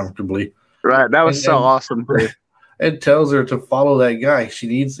more comfortably. Right, that was awesome. It tells her to follow that guy. He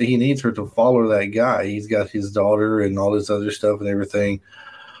needs her to follow that guy. He's got his daughter and all this other stuff and everything.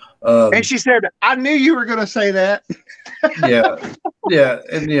 And she said, "I knew you were going to say that." yeah,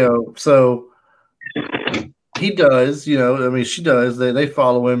 and so he does. She does. They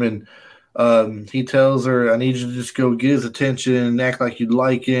follow him, and he tells her, "I need you to just go get his attention and act like you'd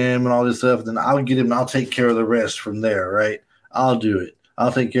like him and all this stuff. Then I'll get him. And I'll take care of the rest from there. Right? I'll do it.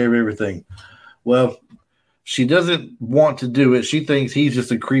 I'll take care of everything." Well, she doesn't want to do it. She thinks he's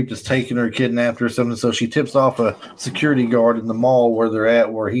just a creep that's taking her, kidnapped her or something. So she tips off a security guard in the mall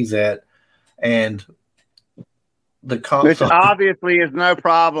where he's at, and the cops. Which obviously is no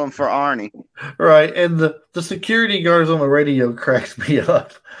problem for Arnie. Right, and the security guards on the radio cracks me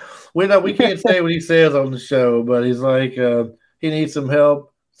up. We can't say what he says on the show, but he's like, he needs some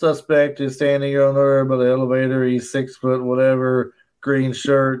help. Suspect is standing on there by the elevator. He's 6 foot, whatever, green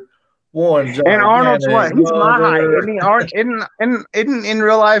shirt. And Arnold's what? He's my height. Isn't in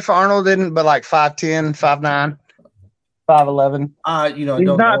real life, Arnold isn't but like 5'10", 5'9", 5'11".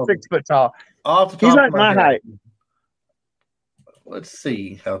 He's not 6 foot tall. Off the top he's like my height. Let's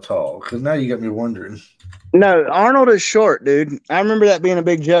see how tall, because now you got me wondering. No, Arnold is short, dude. I remember that being a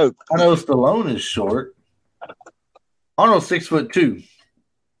big joke. I know Stallone is short. Arnold's 6'2".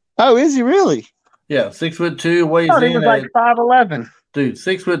 Oh, is he really? Yeah, 6'2", weighs I thought he in was like 5'11". dude,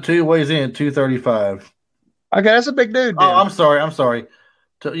 6'2", weighs in at 235. Okay, that's a big dude. Then. Oh, I'm sorry.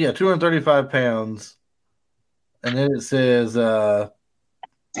 235 pounds. And then it says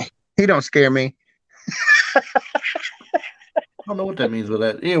he don't scare me. I don't know what that means with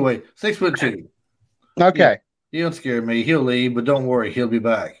that. Anyway, 6'2". Okay. He don't scare me. He'll leave, but don't worry, he'll be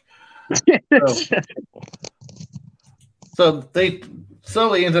back. So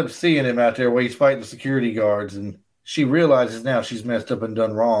Sully ends up seeing him out there where he's fighting the security guards, and she realizes now she's messed up and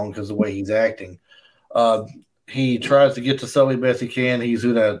done wrong because of the way he's acting. He tries to get to Sully best he can. He's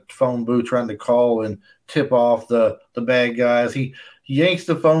in a phone booth trying to call and tip off the bad guys. He yanks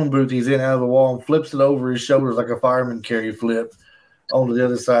the phone booth he's in out of the wall and flips it over his shoulders like a fireman carry flip onto the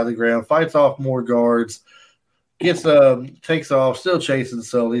other side of the ground. Fights off more guards. Takes off, still chasing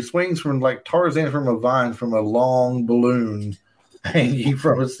Sully. Swings from like Tarzan from a vine from a long balloon hanging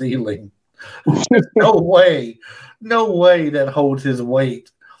from a ceiling. no way that holds his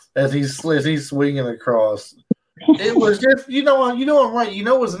weight as he's swinging across. It was just I'm right.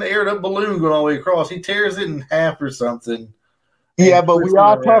 It was an aired up balloon going all the way across. He tears it in half or something. Yeah, but we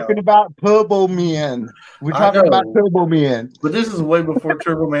are talking about Turbo Man. We're talking about Turbo Man. But this is way before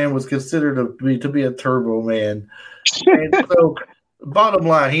Turbo Man was considered to be a Turbo Man. And so, bottom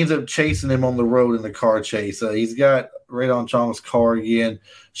line, he ends up chasing him on the road in the car chase. He's got Radon Chong's car again.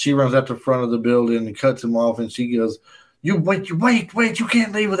 She runs out the front of the building and cuts him off, and she goes, you wait, you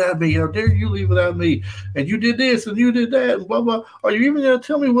can't leave without me. How dare you leave without me? And you did this and you did that, and blah, blah. Are you even going to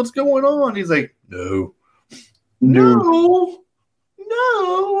tell me what's going on? He's like, No.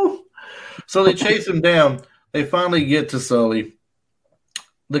 So they chase him down. They finally get to Sully.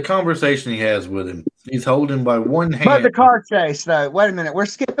 The conversation he has with him, he's holding him by one hand. But the car chase, though. Wait a minute. We're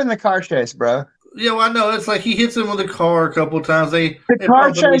skipping the car chase, bro. Yeah, well, I know. It's like he hits him with a car a couple of times. The car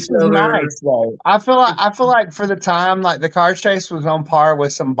chase was nice, though. I feel like for the time, like the car chase was on par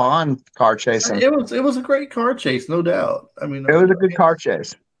with some Bond car chasing. It was a great car chase, no doubt. I mean, it was a good car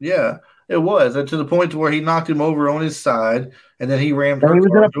chase. Yeah, it was, and to the point to where he knocked him over on his side, and then he rammed her into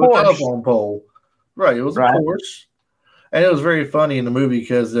a telephone pole. Right, it was a Porsche, and it was very funny in the movie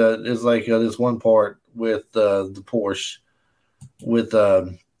because it's like this one part with the Porsche with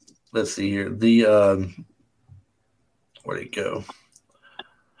let's see here. Where'd it go?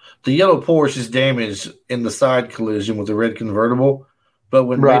 The yellow Porsche is damaged in the side collision with the red convertible, but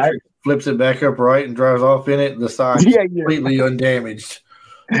when Matrix flips it back upright and drives off in it, the side is completely undamaged.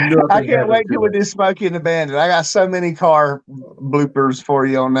 I can't wait till we do Smokey and the Bandit. I got so many car bloopers for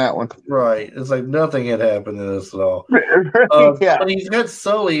you on that one. Right. It's like nothing had happened to this at all. But he's got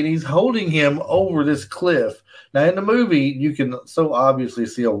Sully, and he's holding him over this cliff. Now, in the movie, you can so obviously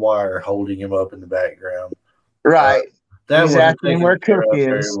see a wire holding him up in the background. Right. He's asking where Coke is.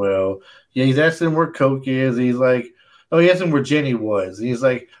 Very well. Yeah, he's asking where Coke is. He's like, he asked him where Jenny was. And he's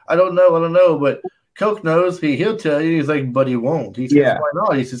like, I don't know, but Coke knows. He'll tell you. He's like, but he won't. He says, why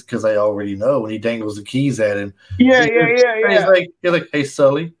not? He says, because I already know. And he dangles the keys at him. Yeah. He's like, hey,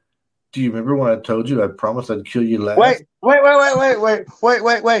 Sully, do you remember when I told you I promised I'd kill you last? Wait. We're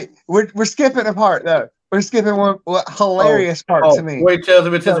skipping a part, though. We're skipping one hilarious part to me. Where he tells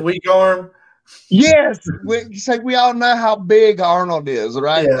him it's his weak arm. Yes, it's like we all know how big Arnold is,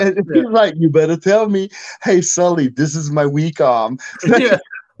 right? Yeah, and he's like, you better tell me, hey, Sully, this is my weak arm. Yeah.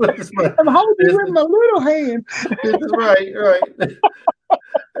 I'm holding it with my little hand. right.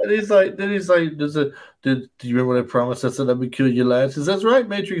 And he's like, do you remember what I promised? I said I would kill you last. He says, that's right,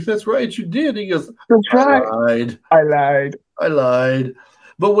 Matrix. That's right. You did. He goes, that's right. I lied.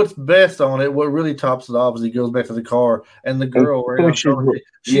 But what's best on it, what really tops it off, is he goes back to the car and the girl,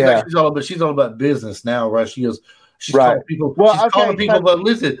 she's all about business now, right? She's calling people. Calling people, but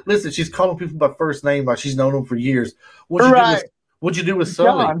listen, she's calling people by first name, like she's known them for years. What'd you do with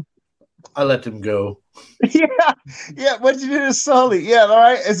Sully? John. I let him go. Yeah. What'd you do to Sully? Yeah, all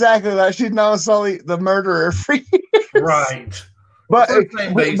right, exactly. Like she's known Sully the murderer for years. Right. But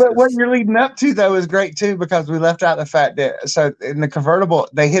what you're leading up to, though, is great, too, because we left out the fact that, so in the convertible,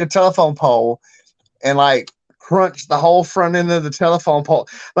 they hit a telephone pole and, like, crunched the whole front end of the telephone pole.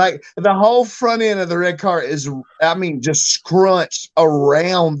 Like, the whole front end of the red car is, just scrunched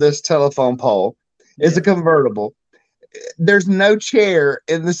around this telephone pole. It's a convertible. There's no chair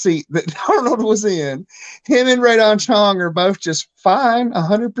in the seat that Arnold was in. Him and Radon Chong are both just fine,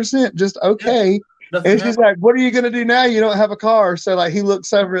 100%, just okay. And she's like, "What are you gonna do now? You don't have a car." So like he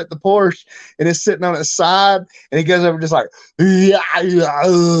looks over at the Porsche and it's sitting on its side, and he goes over just like, yeah,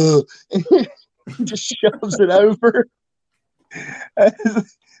 just shoves it over.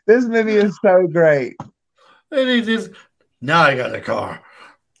 This movie is so great. And he just, now I got a car.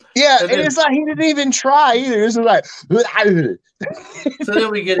 Yeah, and it's like he didn't even try either. It's like. So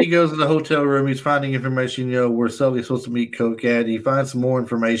then he goes to the hotel room. He's finding information, where Sully's supposed to meet Coke at. He finds some more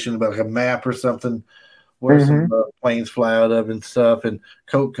information about like a map or something where some planes fly out of and stuff. And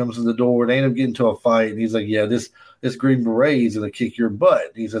Coke comes to the door. They end up getting into a fight. And he's like, yeah, this Green Beret is going to kick your butt.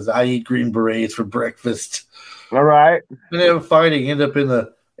 And he says, I eat Green Berets for breakfast. All right. And they have fighting, end up in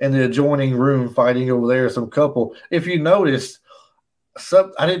the adjoining room fighting over there, some couple. If you noticed,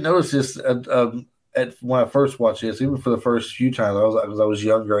 I didn't notice this when I first watched this, even for the first few times. Because I was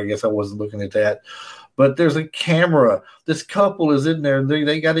younger, I guess I wasn't looking at that. But there's a camera. This couple is in there, and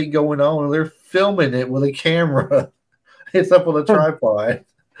they got it going on, and they're filming it with a camera. It's up on a tripod.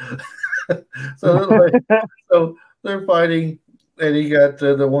 So they're fighting, and he got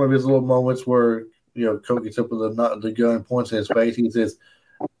the one of his little moments where Coke gets up with the gun and points in his face. He says,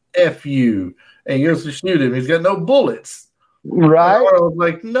 "F you," and he goes to shoot him. He's got no bullets. Right? And Arnold's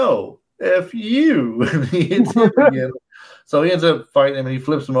like, "No, F you," and he hits him again. So he ends up fighting him, and he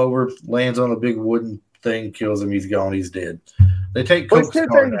flips him over, lands on a big wooden thing, kills him. He's gone. He's dead. They take Coke's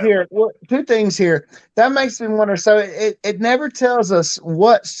car now. Two things here. That makes me wonder. So it never tells us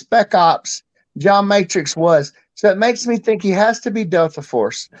what Spec Ops John Matrix was. So it makes me think he has to be Delta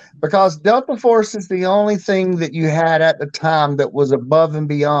Force, because Delta Force is the only thing that you had at the time that was above and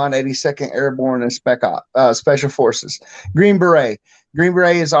beyond 82nd Airborne and Special Forces. Green Beret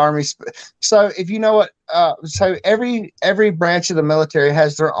is Army. So if you know what, so every branch of the military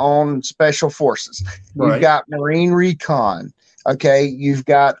has their own special forces. Right. You've got Marine Recon. Okay, you've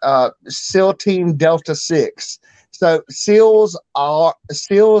got SEAL Team Delta 6. So SEALs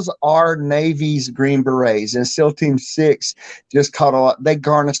are Navy's Green Berets, and SEAL Team 6 just caught a lot. They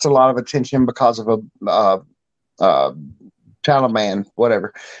garnished a lot of attention because of a Taliban,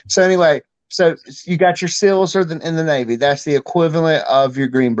 whatever. So anyway, so you got your SEALs in the Navy. That's the equivalent of your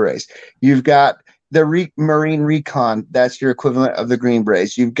Green Berets. You've got the Marine Recon. That's your equivalent of the Green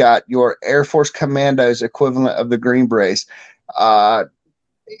Berets. You've got your Air Force Commandos, equivalent of the Green Berets. And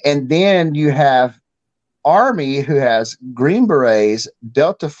then you have Army, who has Green Berets,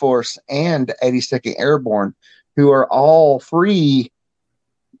 Delta Force, and 82nd Airborne, who are all three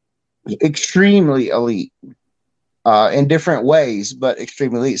extremely elite in different ways, but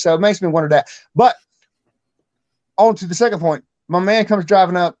extremely elite. So it makes me wonder that. But on to the second point, my man comes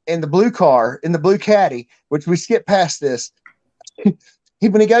driving up in the blue car, in the blue caddy, which we skip past this.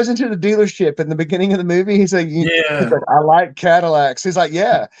 When he goes into the dealership in the beginning of the movie, he's like, I like Cadillacs. He's like,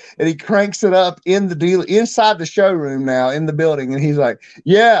 yeah. And he cranks it up inside the showroom now in the building. And he's like,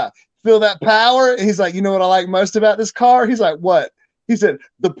 yeah, feel that power? And he's like, you know what I like most about this car? He's like, what? He said,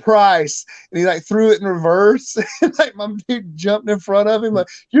 the price. And he like threw it in reverse. And like my dude jumped in front of him. Like,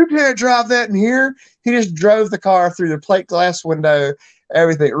 you can't drive that in here. He just drove the car through the plate glass window,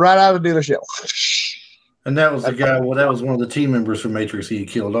 everything, right out of the dealership. And that was the guy. Well, that was one of the team members from Matrix he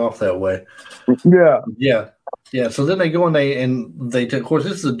killed off that way. Yeah. So then they go and they of course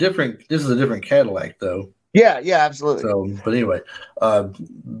this is a different Cadillac though. Yeah, absolutely. So, but anyway,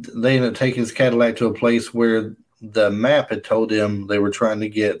 they ended up taking his Cadillac to a place where the map had told them they were trying to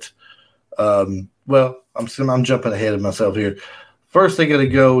get. Well, I'm jumping ahead of myself here. First, they got to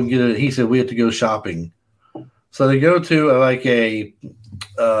go and get it. He said we have to go shopping. So they go to like a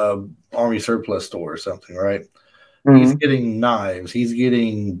Army surplus store or something, right? Mm-hmm. He's getting knives. He's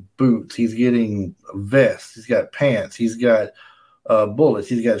getting boots. He's getting vests. He's got pants. He's got bullets.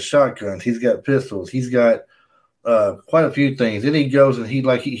 He's got shotguns. He's got pistols. He's got quite a few things. Then he goes and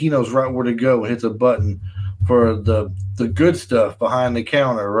he knows right where to go and hits a button for the good stuff behind the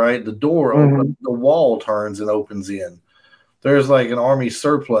counter, right? The door opens, the wall turns and opens in. There's like an Army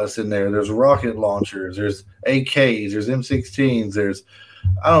surplus in there. There's rocket launchers. There's AKs. There's M16s. There's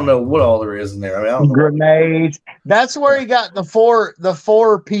I don't know what all there is in there. I mean, I don't know grenades. That's where he got the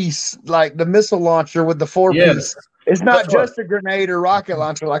four piece, like the missile launcher with the four piece. It's not just a grenade or rocket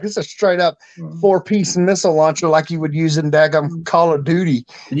launcher. Like it's a straight up 4-piece missile launcher, like you would use in daggum Call of Duty.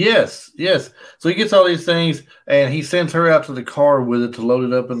 Yes. So he gets all these things, and he sends her out to the car with it to load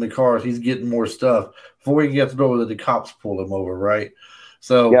it up in the car. He's getting more stuff before he can get to the door. The cops pull him over, right?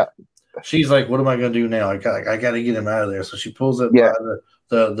 So she's like, "What am I going to do now? I got to get him out of there." So she pulls up by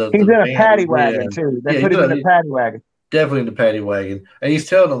the he's in a paddy wagon too. They put him in a paddy wagon. Definitely in the paddy wagon. And he's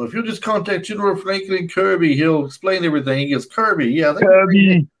telling them, if you'll just contact General Franklin Kirby, he'll explain everything. He goes, Kirby,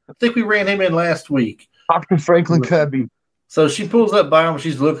 Kirby. think we ran him in last week. Dr. Franklin Covey. So she pulls up by him.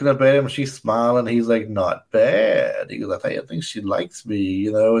 She's looking up at him. She's smiling. He's like, "Not bad." He goes, "Hey, I think she likes me,"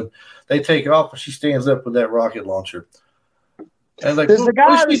 And they take off, and she stands up with that rocket launcher. And like, there's the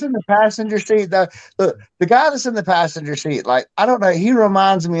guy that's in the passenger seat. The guy that's in the passenger seat, like, I don't know, he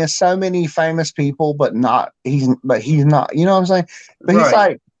reminds me of so many famous people, but he's not. You know what I'm saying? But he's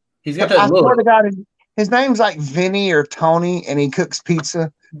like, he's got that look. I swear to God, his name's like Vinny or Tony, and he cooks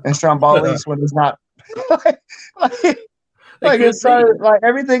pizza and strombolis when he's not. It's so like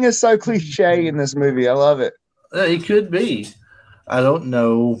everything is so cliche in this movie. I love it. It could be. I don't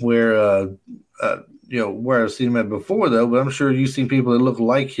know where where I've seen him at before, though, but I'm sure you've seen people that look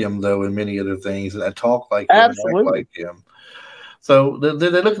like him, though, in many other things, and that talk like him, absolutely, and act like him. So they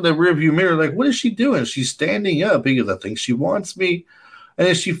look in the rearview mirror like, what is she doing? She's standing up because I think she wants me. And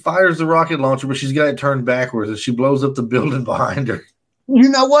then she fires the rocket launcher, but she's got it turned backwards, and she blows up the building behind her. You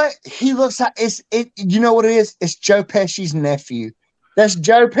know what? He looks like you know what it is? It's Joe Pesci's nephew. That's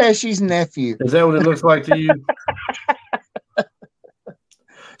Joe Pesci's nephew. Is that what it looks like to you?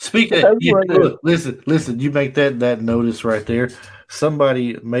 Speaking of, look, listen, you make that notice right there.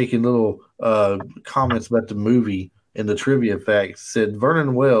 Somebody making little comments about the movie in the trivia facts said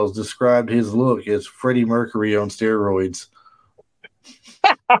Vernon Wells described his look as Freddie Mercury on steroids.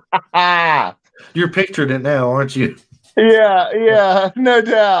 You're picturing it now, aren't you? Yeah, no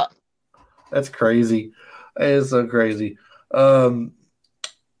doubt. That's crazy. It's so crazy.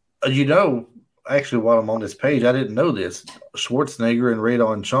 Actually, while I'm on this page, I didn't know this. Schwarzenegger and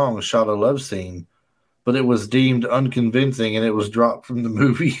Radon Chong shot a love scene, but it was deemed unconvincing and it was dropped from the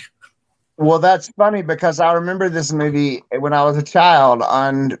movie. Well, that's funny because I remember this movie when I was a child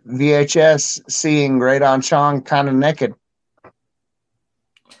on VHS, seeing Radon Chong kind of naked.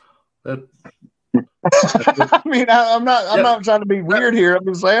 I mean, I'm not trying to be weird here. I'm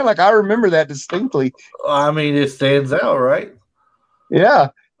just saying, like, I remember that distinctly. I mean, it stands out, right? Yeah.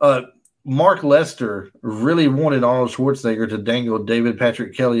 Mark Lester really wanted Arnold Schwarzenegger to dangle David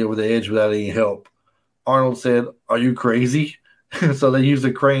Patrick Kelly over the edge without any help. Arnold said, "Are you crazy?" So they used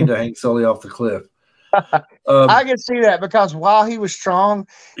a crane to hang Sully off the cliff. I can see that because while he was strong,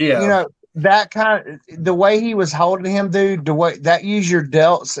 that the way he was holding him, dude, the way that use your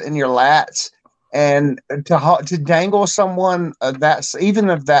delts and your lats. And to dangle someone even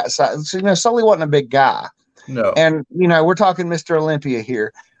of that size, Sully wasn't a big guy. No. And, we're talking Mr. Olympia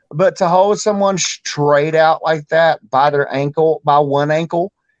here. But to hold someone straight out like that by one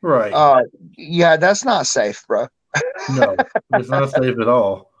ankle. Right. That's not safe, bro. No, it's not safe at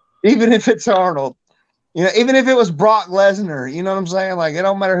all. Even if it's Arnold. Even if it was Brock Lesnar, you know what I'm saying? Like, it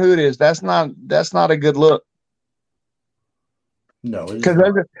don't matter who it is. That's not a good look. No, because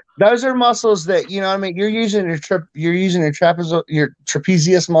those are muscles that you're using your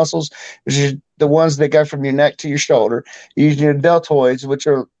trapezius muscles, which is the ones that go from your neck to your shoulder. You're using your deltoids, which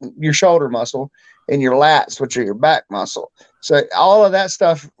are your shoulder muscle, and your lats, which are your back muscle. So all of that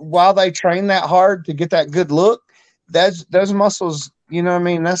stuff, while they train that hard to get that good look, those muscles, you know what I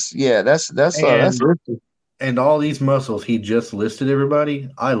mean? That's risky. And all these muscles he just listed, everybody,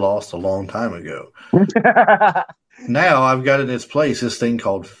 I lost a long time ago. Now I've got in its place this thing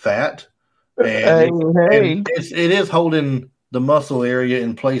called fat, and it is holding the muscle area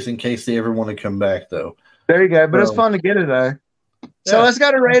in place in case they ever want to come back, though. There you go. But it's fun to get it, though. So let's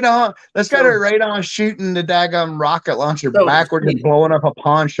go to Radon. Let's go to Radon shooting the daggum rocket launcher backward and blowing up a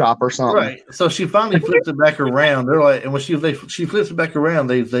pawn shop or something. Right. So she finally flips it back around. They're like, and when she flips it back around,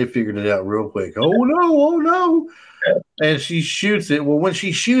 they figured it out real quick. Oh no! And she shoots it. Well, when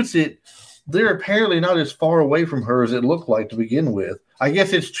she shoots it, they're apparently not as far away from her as it looked like to begin with. I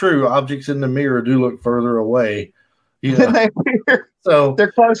guess it's true. Objects in the mirror do look further away. Than they appear. So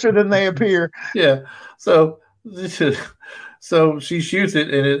they're closer than they appear. Yeah. So she shoots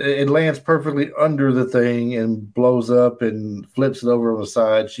it, and it lands perfectly under the thing and blows up and flips it over on the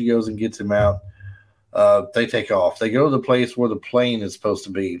side. She goes and gets him out. They take off. They go to the place where the plane is supposed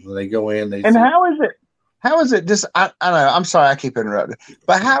to be. They go in. How is it? How is it just, I don't know, I'm sorry I keep interrupting,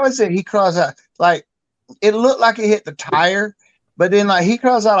 but how is it he crawls out, like, it looked like it hit the tire, but then, like, he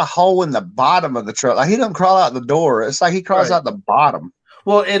crawls out a hole in the bottom of the truck. Like, he doesn't crawl out the door. It's like he crawls out the bottom.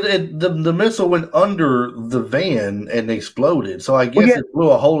 Well, the missile went under the van and exploded, so I guess it blew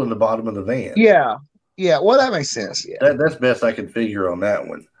a hole in the bottom of the van. Yeah. Well, that makes sense. Yeah. That's best I can figure on that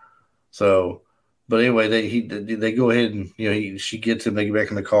one. So... But anyway, they go ahead and she gets him. They get back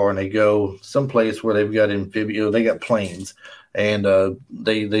in the car and they go someplace where they've got they got planes, and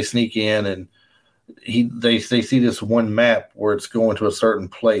they sneak in and they see this one map where it's going to a certain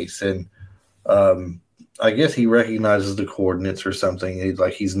place, and I guess he recognizes the coordinates or something.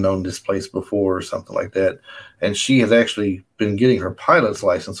 He's known this place before or something like that. And she has actually been getting her pilot's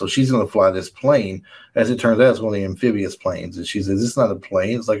license, so she's going to fly this plane. As it turns out, it's one of the amphibious planes. And she says, "It's not a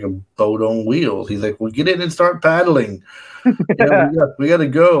plane; it's like a boat on wheels." He's like, "Well, get in and start paddling. We got to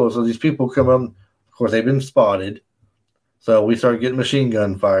go." So these people come up. Of course, they've been spotted. So we start getting machine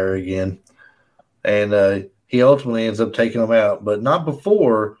gun fire again, and he ultimately ends up taking them out, but not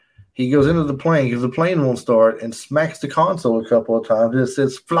before. He goes into the plane because the plane won't start and smacks the console a couple of times. And it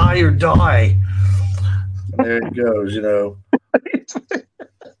says, "Fly or die." And there it goes,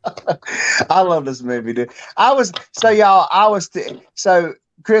 I love this movie, dude. So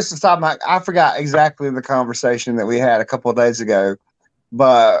Chris was talking about, I forgot exactly the conversation that we had a couple of days ago,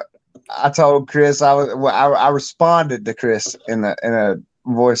 but I told Chris, I responded to Chris in a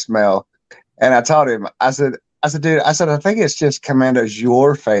voicemail, and I told him, I said, dude, I think it's just Commando's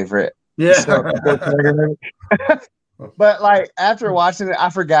your favorite. Yeah. So, but like after watching it, I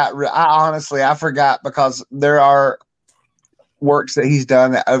forgot. I forgot because there are works that he's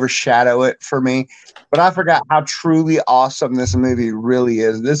done that overshadow it for me. But I forgot how truly awesome this movie really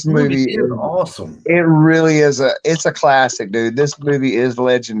is. This movie is awesome. It really is it's a classic, dude. This movie is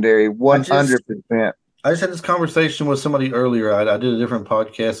legendary, 100%. I just had this conversation with somebody earlier. I did a different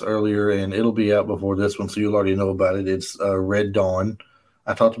podcast earlier, and it'll be out before this one, so you'll already know about it. It's Red Dawn.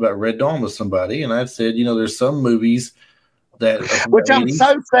 I talked about Red Dawn with somebody, and I said, there's some movies that... Which I'm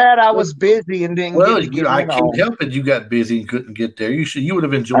so sad I was busy and didn't get to I can't help it. You got busy and couldn't get there. You would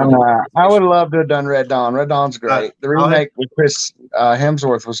have enjoyed it. I would love to have done Red Dawn. Red Dawn's great. The remake with Chris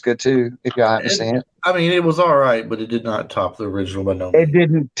Hemsworth was good, too, if y'all haven't seen it. I mean, it was all right, but it did not top the original by no means. It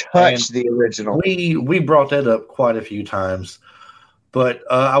didn't touch the original. We brought that up quite a few times, but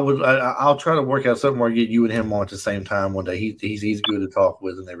I'll try to work out something where I get you and him on at the same time one day. He's good to talk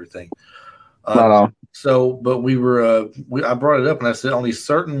with and everything. So, but I brought it up and I said only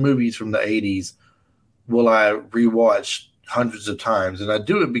certain movies from the 80s will I rewatch hundreds of times, and I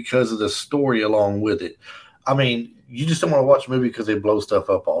do it because of the story along with it. I mean, you just don't want to watch a movie because they blow stuff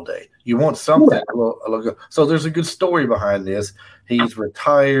up all day. You want something. So there's a good story behind this. He's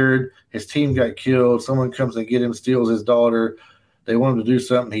retired. His team got killed. Someone comes and get him, steals his daughter. They want him to do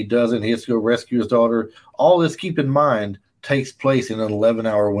something. He doesn't. He has to go rescue his daughter. All this, keep in mind, takes place in an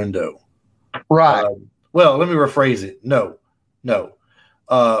 11-hour window. Right. Well, let me rephrase it. No.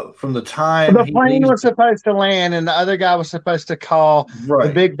 From the time the plane was supposed to land and the other guy was supposed to call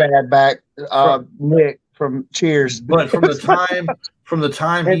the big bad back, Nick from Cheers. But from the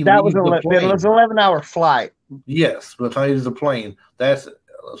time he leaves the plane, it was an 11-hour flight. Yes, by the time he leaves the plane, that's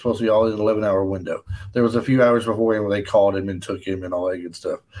supposed to be all in an 11-hour window. There was a few hours beforehand where they called him and took him and all that good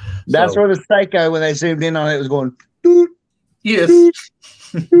stuff. That's where the Seiko, when they zoomed in on it, was going. Doot, yes. Doot,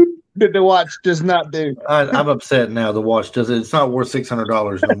 that the watch does not do. I'm upset now. The watch does it. It's not worth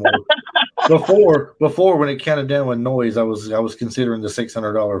 $600 no more. Before when it counted down with noise, I was considering the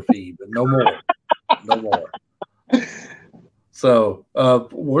 $600 fee, but no more. So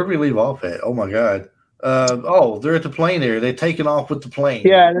where did we leave off at? Oh my God. They're at the plane area. They're taking off with the plane.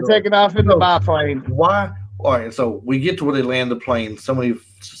 Yeah, they're taking off in the biplane. Why? All right. So we get to where they land the plane.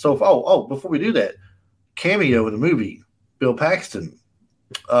 Before we do that, cameo in the movie, Bill Paxton.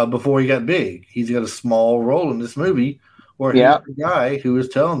 Before he got big, he's got a small role in this movie where he's the guy who is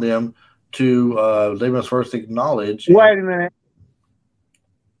telling them to they must first acknowledge. Wait a minute.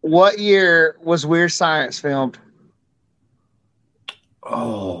 What year was Weird Science filmed?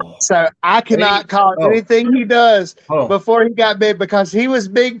 So I cannot call anything he does before he got big because he was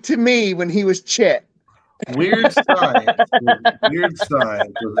big to me when he was Chet. Weird Science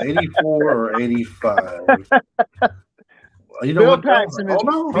was 84 or 85. Bill Paxton is.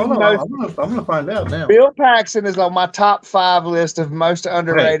 I'm going to find out now. Bill Paxton is on my top 5 list of most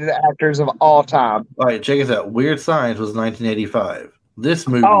underrated actors of all time. All right, check this out. Weird Science was 1985. This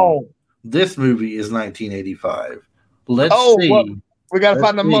movie is 1985. Let's see. Well, we got to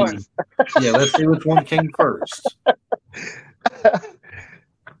find the month. Let's see which one came first.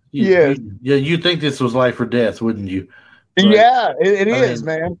 You think this was Life or Death, wouldn't you? But, it is,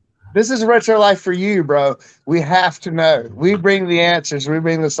 man. This is Retro Life for you, bro. We have to know. We bring the answers. We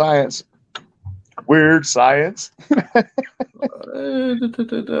bring the science. Weird Science. All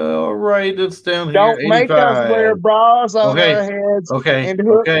right, it's down here. Don't make us wear bras on our heads and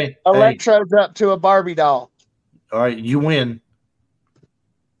hook electrodes up to a Barbie doll. All right, you win.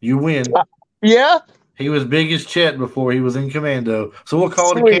 Yeah? He was big as Chet before he was in Commando. So we'll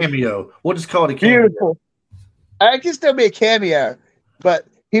call it a cameo. We'll just call it a cameo. Beautiful. It can still be a cameo, but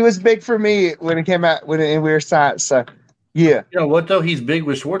he was big for me when it came out in Weird Science. So Yeah. You know what though? He's big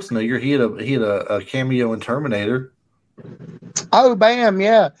with Schwarzenegger. He had a cameo in Terminator. Oh, bam,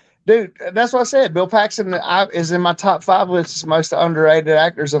 yeah. Dude, that's what I said. Bill Paxton is in my top 5 list of most underrated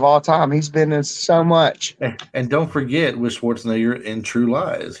actors of all time. He's been in so much. And don't forget with Schwarzenegger in True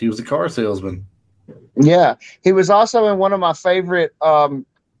Lies, he was a car salesman. Yeah. He was also in one of my favorite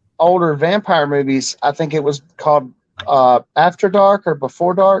older vampire movies. I think it was called After Dark or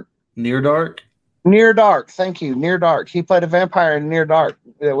Before Dark. Near Dark. Near Dark. Thank you. Near Dark. He played a vampire in Near Dark.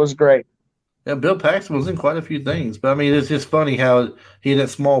 It was great. Yeah, Bill Paxton was in quite a few things, but I mean, it's just funny how he had that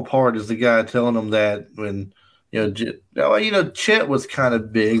small part as the guy telling him that when Chet was kind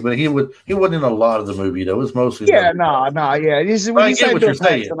of big, but he wasn't in a lot of the movie though. It was mostly yeah. When you say Bill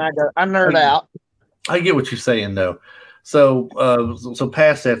Paxton, I nerd out. I get what you're saying though. So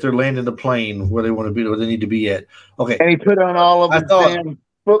past that, they're landing the plane where they want to be, where they need to be at. Okay, and he put on all of his damn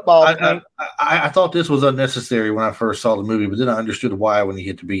football. I thought this was unnecessary when I first saw the movie, but then I understood why when he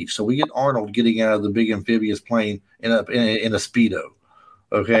hit the beach. So we get Arnold getting out of the big amphibious plane in a Speedo.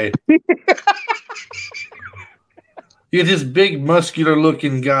 Okay. You get this big muscular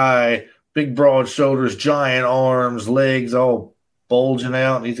looking guy, big broad shoulders, giant arms, legs all bulging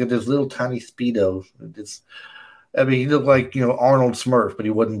out, and he's got this little tiny Speedo. He looked like Arnold Smurf, but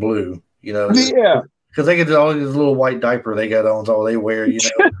he wasn't blue. Yeah. Because they get all this little white diaper they got on, is all they wear,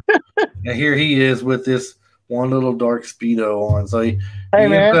 And here he is with this one little dark Speedo on. So he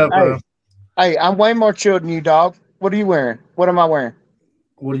man, hey, I'm way more chill than you, dog. What are you wearing? What am I wearing?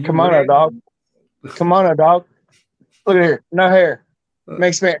 What are you Kimono, wearing? dog. Kimono, dog. Look at here, no hair.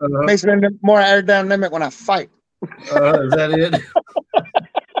 Makes me more aerodynamic when I fight. Is that it?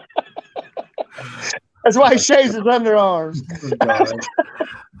 That's why he shaves his underarms.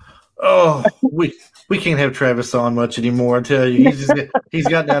 Oh, we can't have Travis on much anymore. I tell you, he's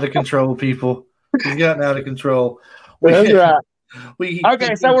gotten out of control, people. He's gotten out of control. That's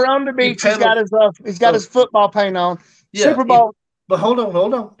right. So we're on the beach. He's got his football paint on. Yeah, Super Bowl. But hold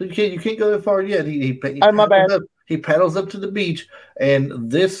on. You can't go that far yet. My bad. He paddles up to the beach, and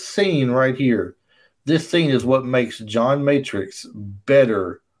this scene right here, this scene is what makes John Matrix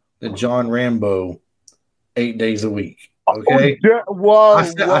better than John Rambo 8 days a week. Okay. Whoa! I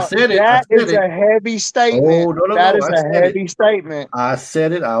said it. That is a heavy statement. Oh, no, that is a heavy statement. I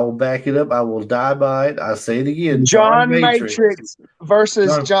said it. I will back it up. I will die by it. I say it again. John Matrix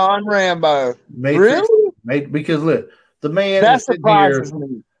versus John Rambo. Really? Because look, the man that surprises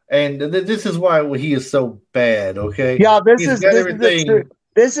me. And this is why he is so bad. Okay. Yeah,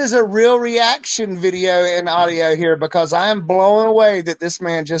 this is a real reaction video and audio here because I am blown away that this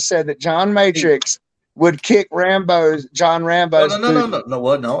man just said that John Matrix would kick John Rambo's.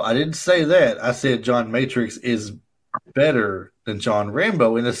 No, I didn't say that. I said John Matrix is better than John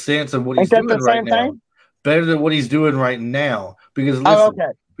Rambo in the sense of what he's doing right now. Better than what he's doing right now. Because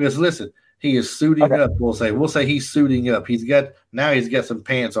listen, he is suiting up. We'll say he's suiting up. He's got some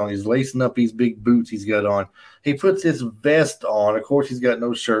pants on. He's lacing up these big boots he's got on. He puts his vest on. Of course, he's got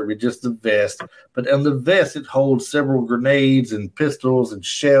no shirt, but just the vest. But on the vest, it holds several grenades and pistols and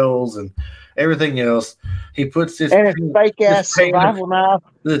shells and everything else. He puts this fake ass survival knife.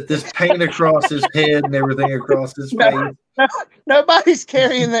 This paint across his head and everything across his face. Nobody's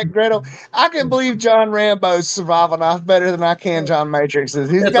carrying that griddle. I can believe John Rambo's survival knife better than I can John Matrix's.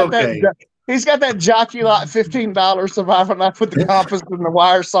 He's got that Jockey Lot $15 survival knife with the compass and the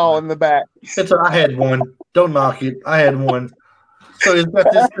wire saw in the back. I had one. Don't knock it. I had one. So he's got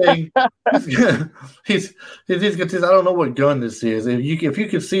this thing. He's got this. I don't know what gun this is. If you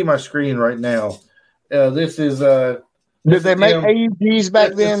could see my screen right now, this is. Did they make AUGs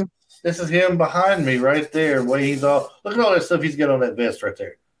back then? This is him behind me right there. Where he's all. Look at all that stuff he's got on that vest right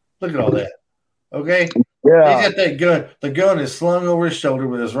there. Look at all that. Okay. Yeah. He's got that gun. The gun is slung over his shoulder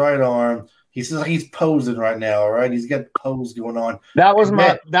with his right arm. He's posing right now. All right. He's got pose going on. That was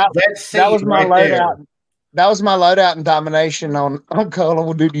my loadout. That was my loadout and domination on Call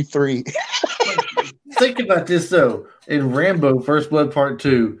of Duty 3. Think about this though. In Rambo First Blood Part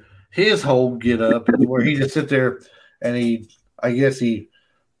 2, his whole get up is where he just sit there and I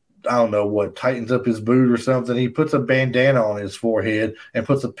don't know what, tightens up his boot or something. He puts a bandana on his forehead and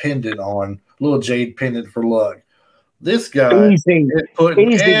puts a pendant on, a little jade pendant for luck. This guy is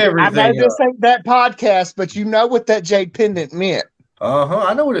putting everything. I know this ain't that podcast, but you know what that jade pendant meant.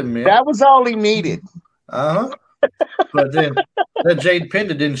 I know what it meant. That was all he needed. But then that jade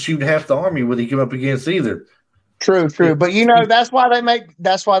pendant didn't shoot half the army when he came up against either. True. But that's why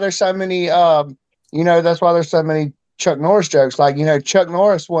there's so many there's so many Chuck Norris jokes. Like, Chuck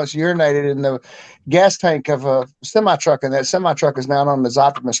Norris once urinated in the gas tank of a semi truck, and that semi truck is now known as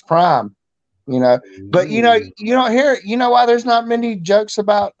Optimus Prime. you know. But you don't hear. You know why there's not many jokes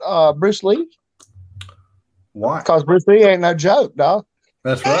about Bruce Lee? Why? Because Bruce Lee ain't no joke, dog.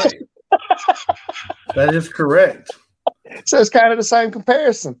 That's right. That is correct. So it's kind of the same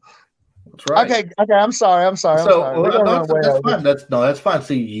comparison. That's right. Okay. I'm sorry. That's fine. That's fine.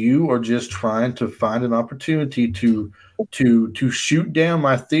 See, you are just trying to find an opportunity to shoot down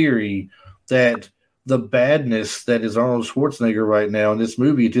my theory that the badness that is Arnold Schwarzenegger right now in this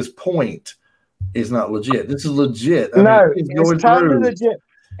movie at this point is not legit. This is legit. It's totally legit.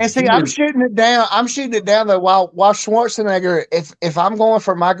 And see, I'm shooting it down. Though. While Schwarzenegger, if I'm going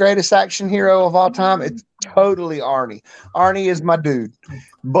for my greatest action hero of all time, it's totally Arnie. Arnie is my dude.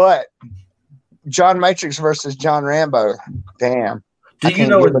 But John Matrix versus John Rambo, damn. Do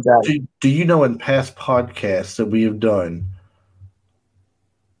you know in past podcasts that we have done,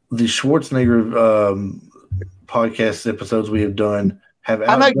 the Schwarzenegger podcast episodes we have done have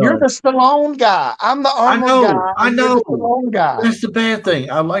outdone. I know you're the Stallone guy. I'm the Arnold guy. I know. The Stallone guy. That's the bad thing.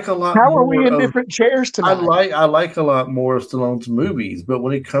 I like a lot. How are we in different chairs tonight? I like a lot more of Stallone's movies, but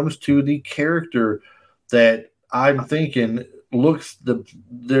when it comes to the character that I'm thinking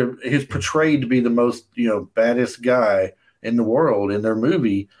is portrayed to be the most baddest guy in the world in their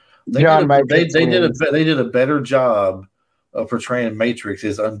movie, they did a better job of portraying Matrix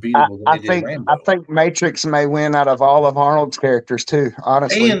as unbeatable than they did Rambo. I think Matrix may win out of all of Arnold's characters too,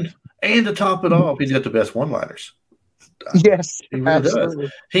 honestly. And to top it off, he's got the best one-liners. Yes, he really absolutely.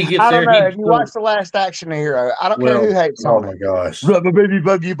 does. He gets I don't know. If you watch The Last Action Hero, I don't care who hates on it. Oh my gosh. Rubber baby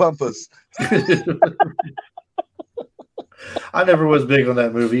buggy bumpers. I never was big on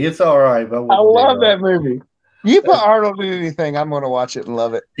that movie. It's all right, but I love that movie. You put Arnold in anything, I'm going to watch it and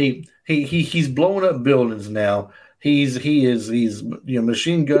love it. He's blowing up buildings now. He's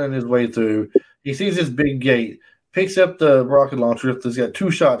machine gunning his way through. He sees this big gate, picks up the rocket launcher. He's got 2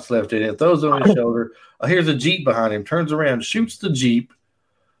 shots left in it. Throws it on his shoulder. Here's a Jeep behind him. Turns around, shoots the Jeep,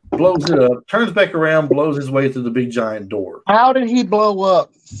 blows it up. Turns back around, blows his way through the big giant door. How did he blow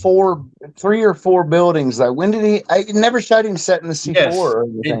up 3 or 4 buildings though? When did he? It never showed him setting the C4. Yes, or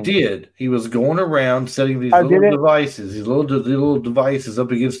anything. It did. He was going around setting these little devices up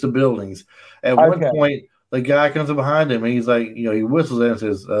against the buildings. At one point, the guy comes up behind him and he's like, he whistles at him and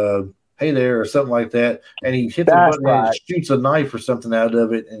says, "Hey there," or something like that. And he hits a button and shoots a knife or something out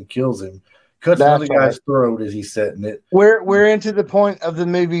of it and kills him. Cuts another guy's throat as he's setting it. We're into the point of the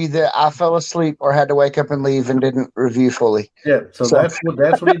movie that I fell asleep or had to wake up and leave and didn't review fully. Yeah, so that's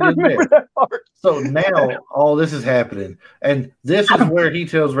what he did there. So now all this is happening, and this is where he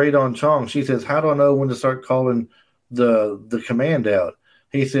tells Radon Chong. She says, "How do I know when to start calling the command out?"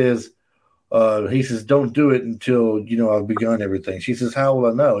 He says, "Don't do it until I've begun everything." She says, "How will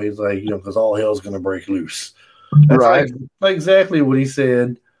I know?" He's like, because all hell's going to break loose. That's like exactly what he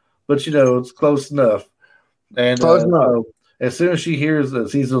said. But it's close enough. And so as soon as she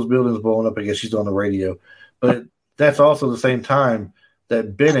sees those buildings blowing up, I guess she's on the radio. But that's also the same time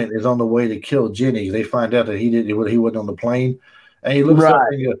that Bennett is on the way to kill Jenny. They find out that he wasn't on the plane, and he looks up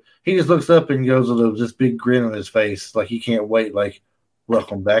and he just looks up and goes with this big grin on his face, like he can't wait. Like,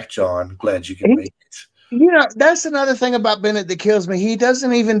 "Welcome back, John. Glad you can make it." That's another thing about Bennett that kills me. He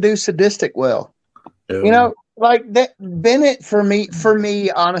doesn't even do sadistic well. No. Like that, Bennett for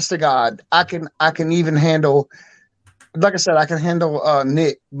me, honest to God, I can even handle. Like I said, I can handle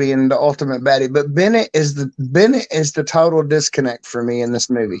Nick being the ultimate baddie, but Bennett is the total disconnect for me in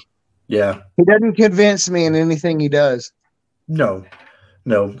this movie. Yeah, he doesn't convince me in anything he does. No,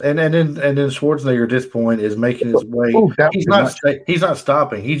 and then Schwarzenegger at this point is making his way. He's not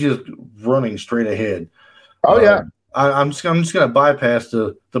stopping. He's just running straight ahead. Oh yeah. I'm just going to bypass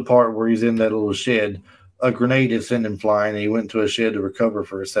the part where he's in that little shed. A grenade had sent him flying, and he went to a shed to recover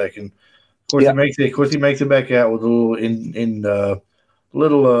for a second. Of course, he makes it back out with a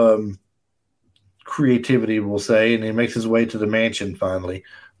little creativity, we'll say, and he makes his way to the mansion finally,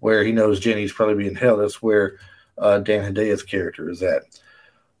 where he knows Jenny's probably being held. That's where Dan Hedaya's character is at.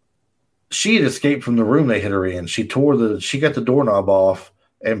 She had escaped from the room they hid her in. She got the doorknob off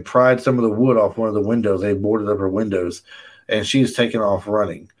and pried some of the wood off one of the windows. They boarded up her windows, and she's taken off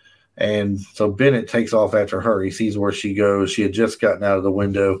running. And so Bennett takes off after her. He sees where she goes. She had just gotten out of the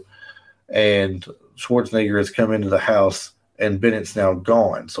window, and Schwarzenegger has come into the house, and Bennett's now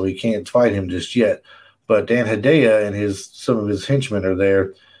gone, so he can't fight him just yet. But Dan Hedaya and some of his henchmen are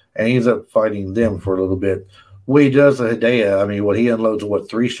there, and he ends up fighting them for a little bit. What he does to Hedaya, he unloads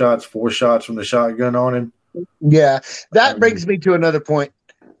 4 shots from the shotgun on him. Yeah, that brings me to another point.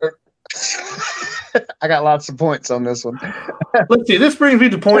 I got lots of points on this one. Let's see. This brings me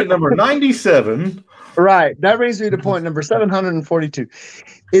to point number 97. Right. That brings me to point number 742.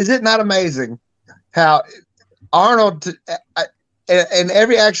 Is it not amazing how Arnold, in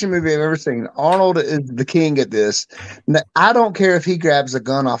every action movie I've ever seen, Arnold is the king at this. I don't care if he grabs a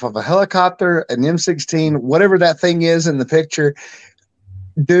gun off of a helicopter, an M16, whatever that thing is in the picture.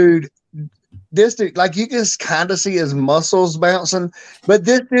 Dude, this dude, like you can kind of see his muscles bouncing, but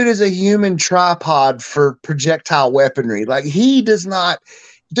this dude is a human tripod for projectile weaponry. Like he does not,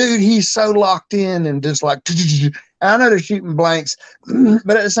 dude, he's so locked in and just like, I know they're shooting blanks,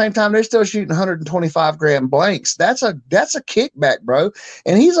 but at the same time, they're still shooting 125 gram blanks. That's a kickback, bro.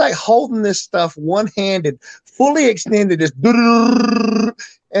 And he's like holding this stuff one-handed, fully extended, just,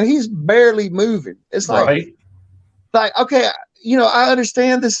 and he's barely moving. It's like, okay, I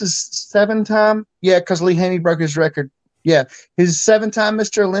understand this is 7-time. Yeah, because Lee Haney broke his record. Yeah, his 7-time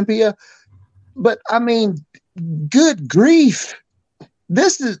Mr. Olympia. But I mean, good grief.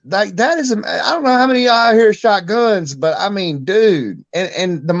 This is like, that is, I don't know how many of y'all out here shot guns, but I mean, dude,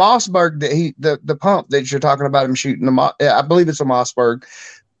 and the Mossberg that the pump that you're talking about him shooting, I believe it's a Mossberg.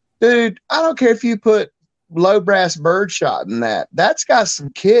 Dude, I don't care if you put low brass bird shot in that. That's got some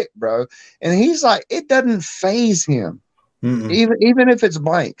kick, bro. And he's like, it doesn't phase him. Mm-mm. Even if it's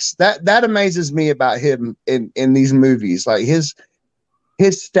blanks. That amazes me about him in these movies. Like his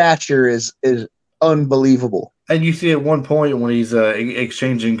stature is unbelievable. And you see at one point when he's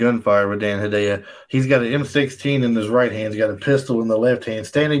exchanging gunfire with Dan Hedaya, he's got an M16 in his right hand, he's got a pistol in the left hand,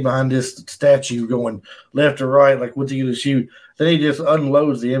 standing behind this statue going left or right, like what's he going to shoot? Then he just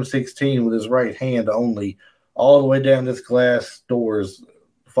unloads the M16 with his right hand only, all the way down this glass doors,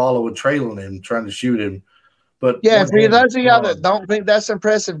 trailing him, trying to shoot him. But yeah, for those of y'all that don't think that's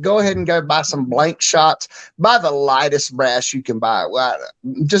impressive, go ahead and go buy some blank shots. Buy the lightest brass you can buy. Well,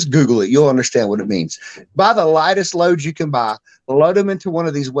 just Google it. You'll understand what it means. Buy the lightest loads you can buy, load them into one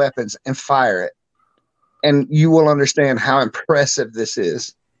of these weapons, and fire it. And you will understand how impressive this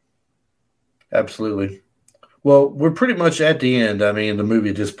is. Absolutely. Well, we're pretty much at the end. I mean, the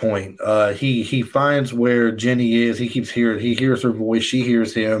movie at this point. He finds where Jenny is. He hears her voice. She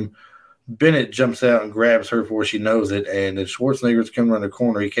hears him. Bennett jumps out and grabs her before she knows it, and as Schwarzenegger's coming around the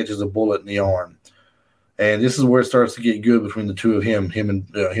corner, he catches a bullet in the arm. And this is where it starts to get good between the two of him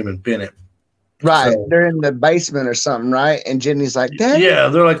and Bennett. Right. So, they're in the basement or something, right? And Jenny's like, Daddy? Yeah,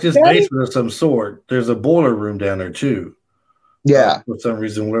 they're like this basement of some sort. There's a boiler room down there, too. Yeah. For some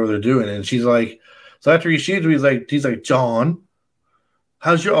reason, whatever they're doing. And she's like, so after he shoots him, he's like, John,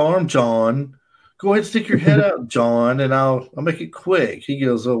 how's your arm, John? Go ahead and stick your head out, John, and I'll make it quick. He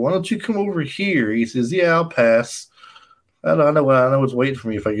goes, oh, why don't you come over here? He says, yeah, I'll pass. I know what's waiting for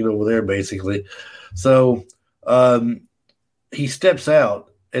me if I get over there, basically. So he steps out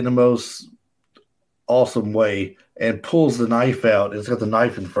in the most awesome way and pulls the knife out. And it's got the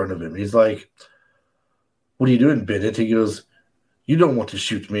knife in front of him. He's like, what are you doing, Bennett? He goes, you don't want to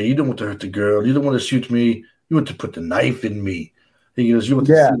shoot me. You don't want to hurt the girl. You don't want to shoot me. You want to put the knife in me. He goes, you want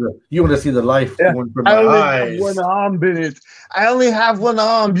to see the life going from my eyes. Have one arm, Bennett. I only have one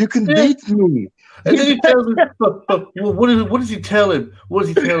arm. You can beat me. And then he tells him, what does he tell him? What does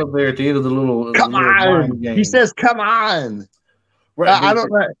he tell him there at the end of the little come on? Game? He says, come on. Right, I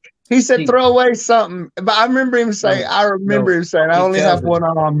don't know. He said, throw away something. But I remember him saying, I only have one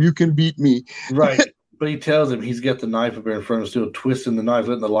arm. You can beat me. Right. But he tells him he's got the knife up there in front of him, still twisting the knife,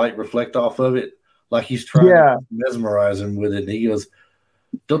 letting the light reflect off of it. Like he's trying to mesmerize him with it. And he goes,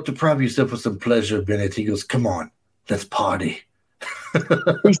 don't deprive yourself of some pleasure, Bennett. He goes, come on, let's party.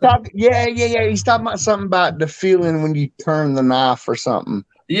 He's talking, He's talking about something about the feeling when you turn the knife or something.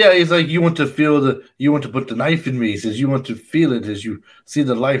 Yeah, he's like, you want to put the knife in me. He says, you want to feel it as you see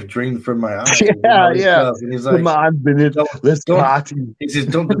the life drain from my eyes. Yeah. And he's like, come on, Bennett, let's party. He says,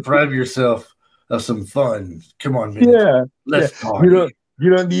 don't deprive yourself of some fun. Come on, Bennett. Let's party. You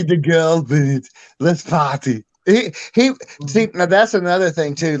don't need the girl, Bennett. Let's party. See, now that's another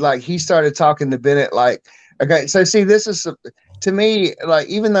thing too. Like he started talking to Bennett like, okay, so see, this is to me, like,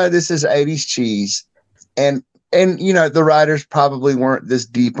 even though this is 80s cheese and the writers probably weren't this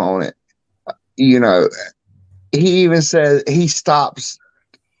deep on it, he even said he stops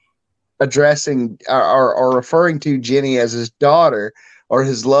addressing or referring to Jenny as his daughter or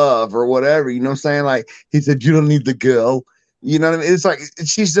his love or whatever, you know what I'm saying? Like he said, you don't need the girl. You know what I mean? It's like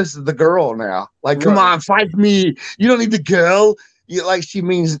she's just the girl now. Like, come on, fight me. You don't need the girl. It's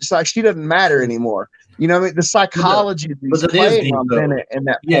like she doesn't matter anymore. You know what I mean? The psychology is playing on Bennett in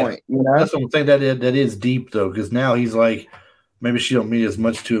that point. You know, that's what I'm saying. That is deep though, because now he's like, maybe she don't mean as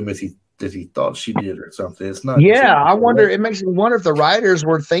much to him as he thought she did or something. It's not. Yeah, I wonder. It makes me wonder if the writers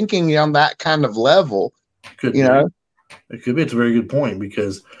were thinking on that kind of level. It could be. It could be. It's a very good point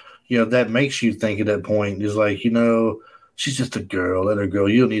because. that makes you think at that point is like, she's just a girl. Let her go.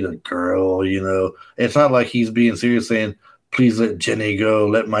 You don't need a girl. It's not like he's being serious saying, please let Jenny go.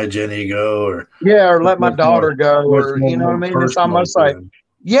 Let my Jenny go. Or let my daughter go. Or, you know what I mean? It's almost like, him.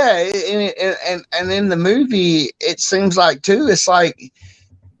 And in the movie, it seems like, too, it's like,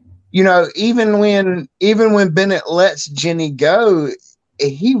 even when Bennett lets Jenny go,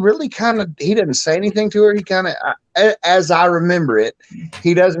 he really he doesn't say anything to her. He kind of, as I remember it,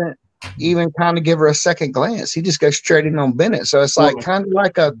 he doesn't even kind of give her a second glance. He just goes straight in on Bennett. So it's like kind of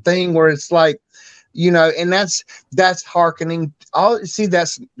like a thing where it's like, and that's hearkening.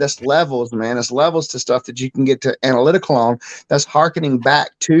 That's levels, man. It's levels to stuff that you can get to analytical on. That's hearkening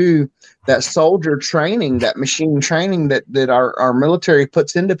back to that soldier training, that machine training that our military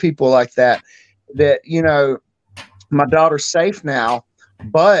puts into people like that. That, my daughter's safe now,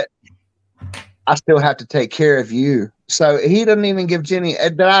 but I still have to take care of you. So he doesn't even give Jenny,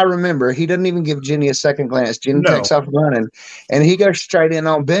 that I remember, he doesn't even give Jenny a second glance. Jenny takes off running, and he goes straight in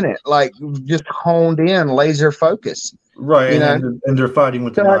on Bennett, like just honed in, laser focus. Right, and they're fighting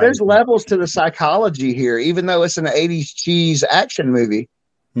with the knives. There's levels to the psychology here, even though it's an 80s cheese action movie.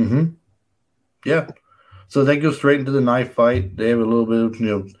 Mm-hmm. Yeah. So they go straight into the knife fight. They have a little bit of,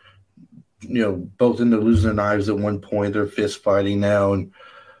 both into losing their knives at one point. They're fist fighting now, and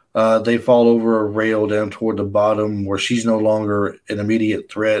they fall over a rail down toward the bottom where she's no longer an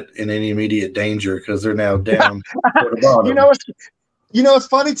immediate threat in any immediate danger because they're now down toward the bottom. What's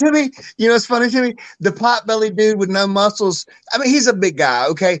funny to me? The pot-bellied dude with no muscles. I mean, he's a big guy,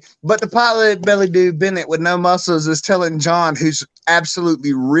 okay? But the pot-bellied dude, Bennett, with no muscles is telling John, who's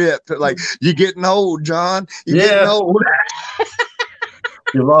absolutely ripped, like, you're getting old, John. You're getting old.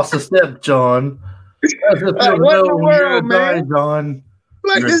 You lost a step, John. What in the world, man? John.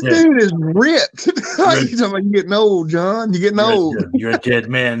 Like, this dude is ripped. Like, he's talking about, you're getting old, John. You're getting old. You're a dead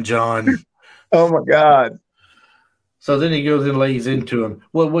man, John. Oh, my God. So then he goes and lays into him.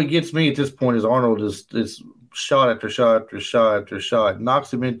 What gets me at this point is Arnold is shot after shot after shot after shot,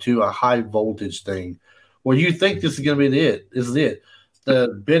 knocks him into a high voltage thing where you think this is going to be it. This is it.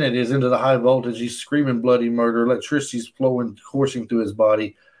 The Bennett is into the high voltage. He's screaming bloody murder. Electricity's flowing, coursing through his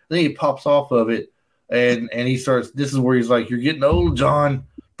body. Then he pops off of it, and he starts. This is where he's like, "You're getting old, John."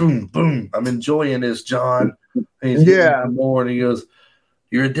 Boom, boom. I'm enjoying this, John. And he's more, and he goes,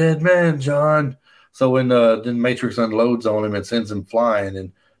 "You're a dead man, John." So when then Matrix unloads on him and sends him flying,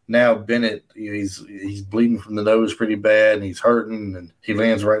 and now Bennett, he's bleeding from the nose pretty bad, and he's hurting, and he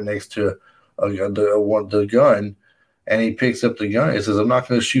lands right next to the gun, and he picks up the gun. He says, "I'm not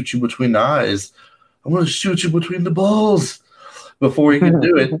going to shoot you between the eyes. I'm going to shoot you between the balls." Before he can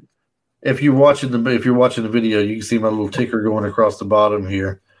do it, if you're watching the video, you can see my little ticker going across the bottom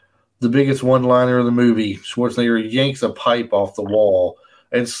here. The biggest one-liner of the movie: Schwarzenegger yanks a pipe off the wall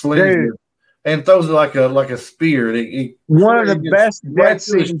and slings it. And throws it like a spear. One of the best death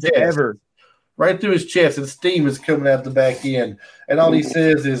scenes ever. Right through his chest, and steam is coming out the back end. And all he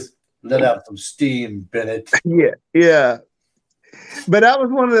says is, "Let out some steam, Bennett." Yeah. But that was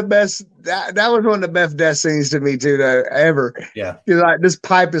one of the best. That was one of the best death scenes to me too, though, ever. Yeah. Like, this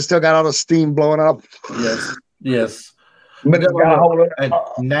pipe has still got all the steam blowing up. Yes. But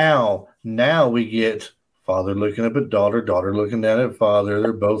now we get father looking up at daughter, daughter looking down at father.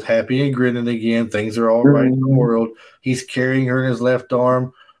 They're both happy and grinning again. Things are all right in the world. He's carrying her in his left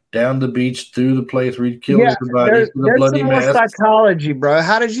arm down the beach through the place where he'd killed everybody. There's some more psychology, bro.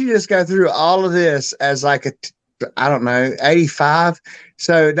 How did you just go through all of this as like 85?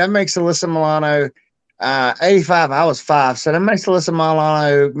 So that makes Alyssa Milano 85. I was 5. So that makes Alyssa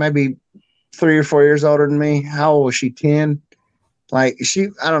Milano maybe 3 or 4 years older than me. How old was she? 10? Like,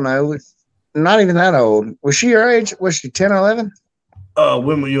 I don't know. Not even that old. Was she your age? Was she 10 or 11?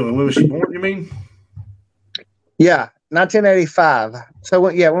 When was she born, you mean? Yeah, 1985. So,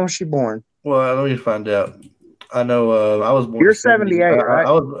 when was she born? Well, let me find out. I know I was born. You're 78, right?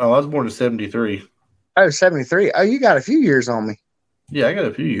 I was born in 73. Oh, 73. Oh, you got a few years on me. Yeah, I got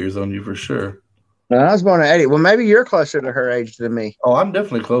a few years on you for sure. No, I was born in 80. Well, maybe you're closer to her age than me. Oh, I'm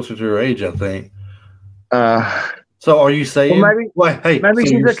definitely closer to her age, I think. So are you saying? Well, maybe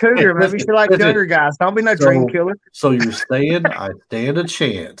she's a cougar. Maybe she likes younger guys. Don't be no dream killer. So you're saying I stand a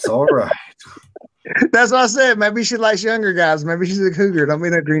chance. All right. That's what I said. Maybe she likes younger guys. Maybe she's a cougar. Don't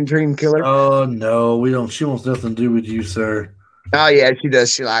be no dream killer. Oh no, we don't. She wants nothing to do with you, sir. Oh yeah, she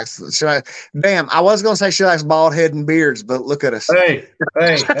does. She likes. Damn, I was gonna say she likes bald head and beards, but look at us. Hey,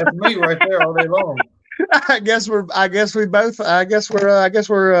 that's me right there all day long. I guess we're rock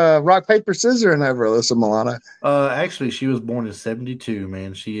paper scissoring over Alyssa Milano. Actually, she was born in 72.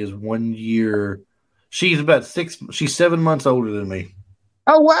 Man, she is 1 year. She's about 6. She's 7 months older than me.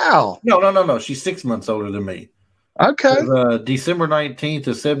 Oh, wow. No. She's 6 months older than me. Okay. December 19th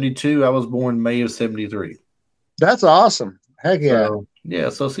of 72. I was born May of 73. That's awesome. Heck yeah. So, yeah,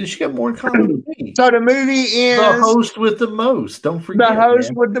 so see, she got more in common with me. So the movie ends. The host with the most. Don't forget. The host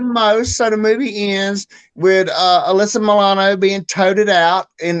man. with the most. So the movie ends with Alyssa Milano being toted out,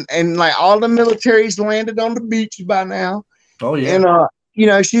 and like all the military's landed on the beach by now. Oh yeah.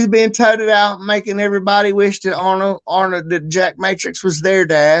 And she's being toted out, making everybody wish that Arnold that Jack Matrix was their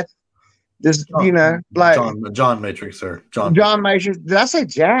dad. Just like John Matrix, sir. John Matrix. Did I say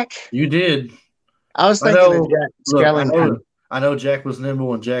Jack? You did. I was thinking of Jack Skellington. I know Jack was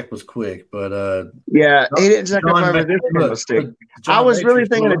nimble and Jack was quick, but yeah, he didn't jack up over this mistake. I was really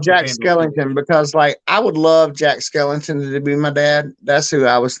thinking of Jack Skellington because, like, I would love Jack Skellington to be my dad. That's who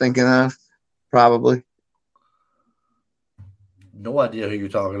I was thinking of, probably. No idea who you're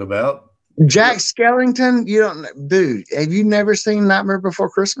talking about. Jack Skellington? You don't, dude. Have you never seen Nightmare Before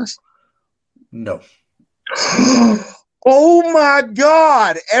Christmas? No. Oh my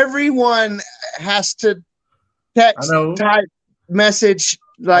God! Everyone has to text type message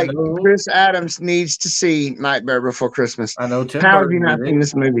like Chris Adams needs to see Nightmare Before Christmas. I know. How have you not seen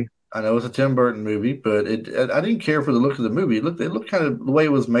this movie? I know it's a Tim Burton movie, but I didn't care for the look of the movie. It looked kind of the way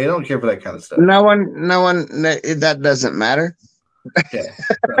it was made. I don't care for that kind of stuff. No one. That doesn't matter.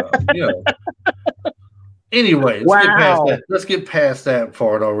 Yeah. Anyway, let's get past that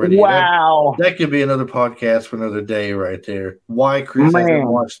part already. Wow. That could be another podcast for another day right there. Why Chris hasn't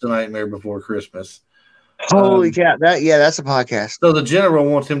watched The Nightmare Before Christmas. Holy cow. That's a podcast. So the general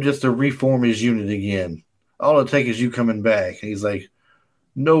wants him just to reform his unit again. All it takes is you coming back. And he's like,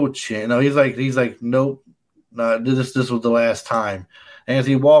 no chance. No, he's like, nope. No, this was the last time. And as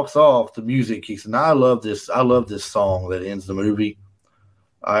he walks off, the music kicks in. I love this song that ends the movie.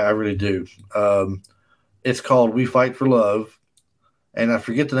 I really do. It's called We Fight for Love, and I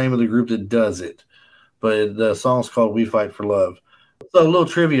forget the name of the group that does it, but the song's called We Fight for Love. So a little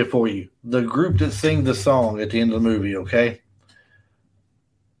trivia for you. The group that sings the song at the end of the movie, okay?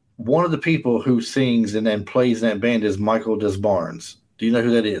 One of the people who sings and then plays in that band is Michael Desbarnes. Do you know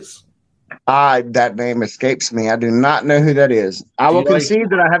who that is? That name escapes me. I do not know who that is. I will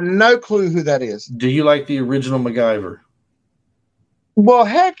concede that I have no clue who that is. Do you like the original MacGyver? Well,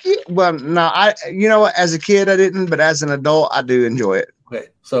 heck yeah. Well, no, you know what? As a kid, I didn't, but as an adult, I do enjoy it. Okay,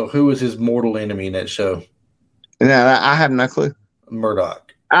 so who was his mortal enemy in that show? No, I have no clue.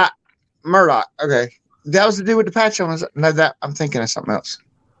 Murdoch. Murdoch. Okay, that was to do with the patch on his. No, that I'm thinking of something else.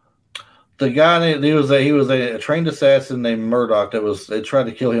 The guy, he was a trained assassin named Murdoch they tried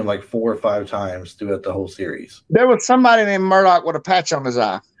to kill him like 4 or 5 times throughout the whole series. There was somebody named Murdoch with a patch on his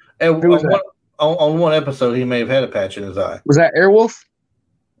eye. And on one episode, he may have had a patch in his eye. Was that Airwolf?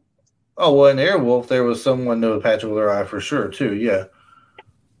 Oh, well, in Airwolf, there was someone with a patch over their eye for sure, too, yeah.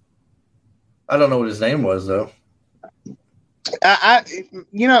 I don't know what his name was, though.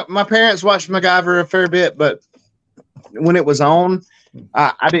 My parents watched MacGyver a fair bit, but when it was on,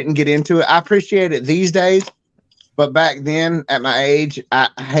 I didn't get into it. I appreciate it these days, but back then, at my age, I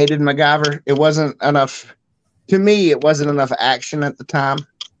hated MacGyver. It wasn't enough, to me, it wasn't enough action at the time.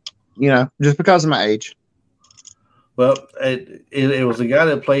 Just because of my age. Well, it was the guy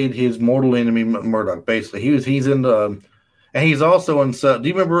that played his mortal enemy, Murdoch. Basically, he's in the, and he's also in. Do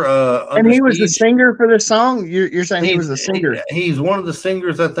you remember? And he was the singer for this song. You're saying he was the singer? He's one of the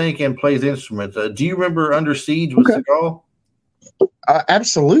singers, I think, and plays instruments. Do you remember Under Siege with Seagal?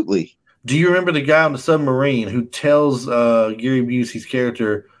 Absolutely. Do you remember the guy on the submarine who tells Gary Busey's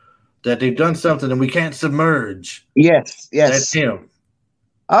character that they've done something and we can't submerge? Yes. That's him.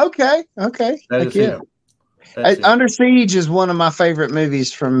 Okay. That is him. Under Siege is one of my favorite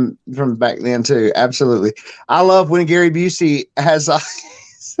movies from back then too. Absolutely, I love when Gary Busey has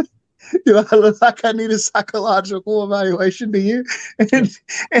eyes. I look like I need a psychological evaluation. Do you? And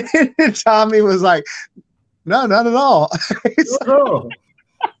Tommy was like, "No, not at all."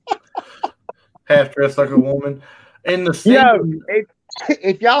 Half dressed like a woman. In the scene,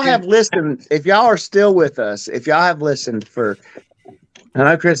 if y'all have listened, if y'all are still with us, if y'all have listened for. I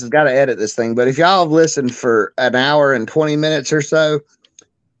know Chris has got to edit this thing, but if y'all have listened for an hour and 20 minutes or so,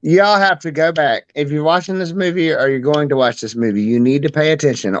 y'all have to go back. If you're watching this movie or you're going to watch this movie, you need to pay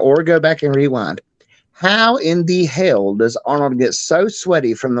attention or go back and rewind. How in the hell does Arnold get so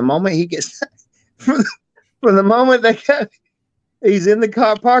sweaty from the moment he gets from the moment he's in the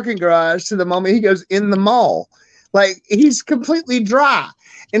car parking garage to the moment he goes in the mall? Like, he's completely dry.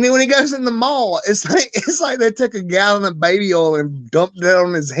 And then when he goes in the mall, it's like they took a gallon of baby oil and dumped it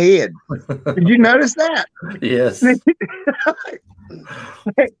on his head. Did you notice that? Yes.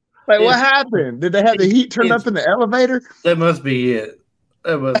 What happened? Did they have the heat turned up in the elevator? That must be it.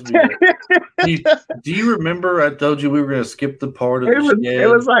 That must be it. Do you remember I told you we were going to skip the part of the shed? It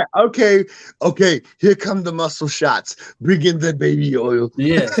was like, okay, here come the muscle shots. Bring in the baby oil.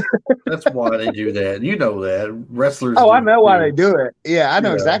 Yes, that's why they do that. You know that. Wrestlers I do know why too. they do it. Yeah, I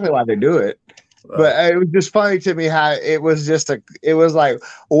know exactly why they do it. But it was just funny to me how it was like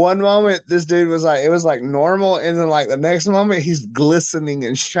one moment this dude was like, it was like normal. And then like the next moment he's glistening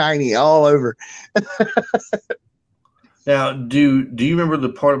and shiny all over. Now, do you remember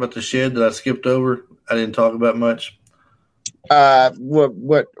the part about the shed that I skipped over? I didn't talk about much.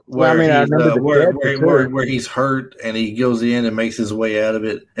 What? Well, I mean, I remember where he's hurt and he goes in and makes his way out of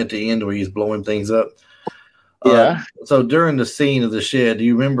it at the end where he's blowing things up. Yeah. So during the scene of the shed, do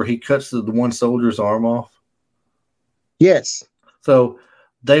you remember he cuts the one soldier's arm off? Yes. So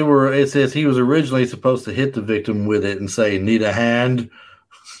it says he was originally supposed to hit the victim with it and say, "Need a hand?"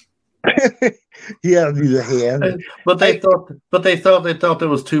 Yeah, need a hand. But they thought that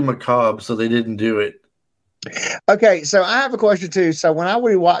was too macabre, so they didn't do it. Okay, so I have a question too. So when I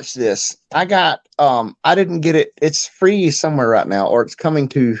rewatched this, I didn't get it. It's free somewhere right now, or it's coming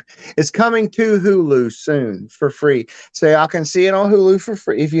to Hulu soon for free. So y'all can see it on Hulu for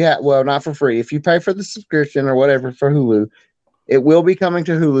free. If you not for free. If you pay for the subscription or whatever for Hulu, it will be coming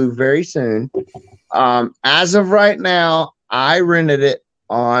to Hulu very soon. As of right now, I rented it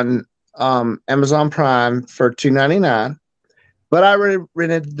on Amazon Prime for $2.99. But I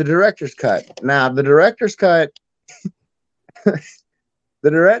rented the director's cut. Now the director's cut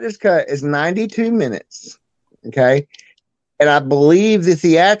is 92 minutes. Okay. And I believe the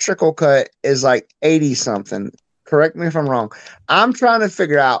theatrical cut is like 80 something. Correct me if I'm wrong. I'm trying to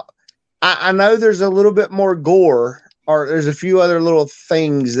figure out. I know there's a little bit more gore, or there's a few other little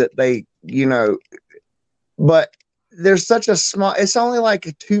things that they, but there's such a small, it's only like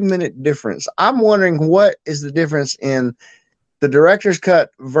a 2-minute difference. I'm wondering what is the difference in the director's cut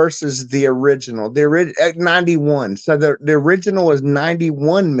versus the original. The 91. So the original was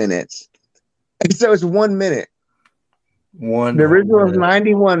 91 minutes. So it's 1 minute. The original is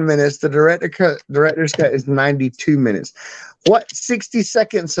 91 minutes. The director's cut is 92 minutes. What 60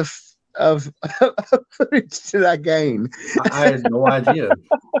 seconds of footage did I gain? I had no idea.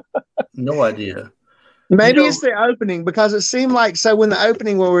 No idea. Maybe it's the opening, because it seemed like, so when the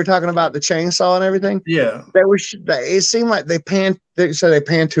opening when we were talking about the chainsaw and everything, it seemed like they panned to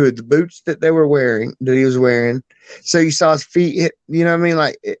the boots that he was wearing. So you saw his feet hit, you know what I mean?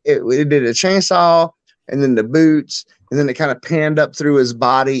 Like it did a chainsaw and then the boots, and then it kind of panned up through his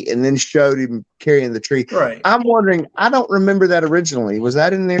body and then showed him carrying the tree. Right. I'm wondering, I don't remember that originally. Was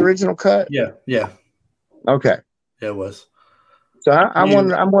that in the original cut? Yeah. Okay. Yeah, it was. So I'm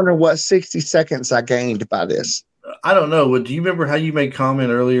wondering what 60 seconds I gained by this. I don't know. But do you remember how you made comment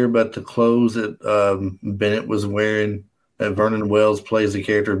earlier about the clothes that Bennett was wearing? That Vernon Wells plays the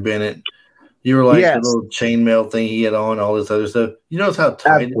character Bennett. You were like, the little chainmail thing he had on, all this other stuff. You notice how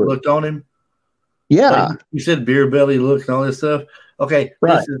tight it looked on him? Yeah. Like you said beer belly look and all this stuff. Okay,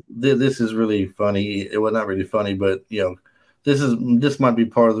 right. This is really funny. It was not really funny, but this might be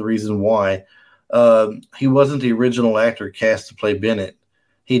part of the reason why. He wasn't the original actor cast to play Bennett.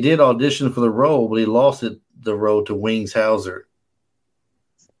 He did audition for the role, but he lost the role to Wings Hauser.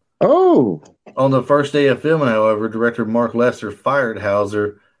 Oh. On the first day of filming, however, director Mark Lester fired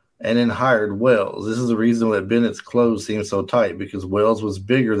Hauser and then hired Wells. This is the reason that Bennett's clothes seemed so tight, because Wells was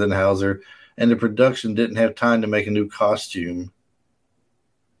bigger than Hauser, and the production didn't have time to make a new costume.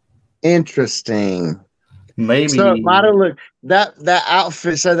 Interesting. Maybe so it might have looked that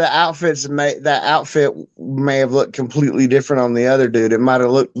outfit. So that outfit may have looked completely different on the other dude. It might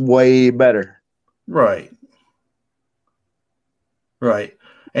have looked way better. Right.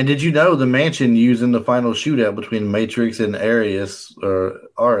 And did you know the mansion used in the final shootout between Matrix and Arius,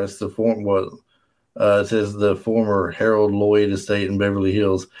 the form was it says the former Harold Lloyd estate in Beverly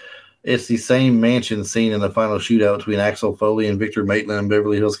Hills. It's the same mansion seen in the final shootout between Axel Foley and Victor Maitland in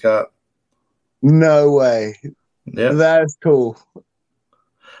Beverly Hills Cop. No way. Yeah, that's cool.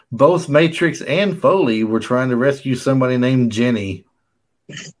 Both Matrix and Foley were trying to rescue somebody named Jenny.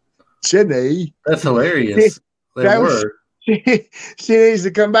 Jenny? That's hilarious. They were. She needs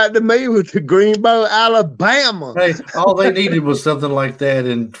to come back to me with the Greenbow, Alabama. Hey, all they needed was something like that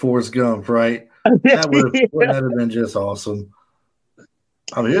in Forrest Gump, right? Wouldn't that have been just awesome?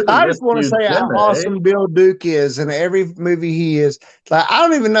 I just want to say how awesome Bill Duke is in every movie he is. Like, I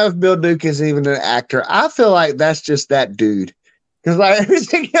don't even know if Bill Duke is even an actor. I feel like that's just that dude. Because like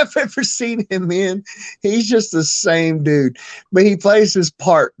everything I've ever seen him in, he's just the same dude. But he plays his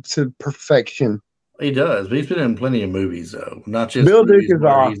part to perfection. He does, but he's been in plenty of movies though. Bill Duke is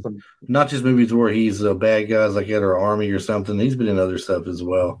awesome. Not just movies where he's a bad guys like at our army or something. He's been in other stuff as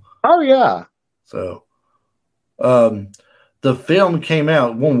well. Oh yeah. So, the film came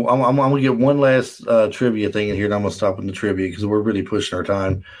out. I'm gonna get one last trivia thing in here, and I'm gonna stop with the trivia because we're really pushing our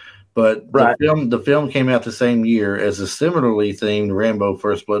time. But the film came out the same year as a similarly themed Rambo: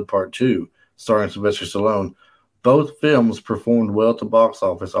 First Blood Part 2, starring Sylvester Stallone. Both films performed well at the box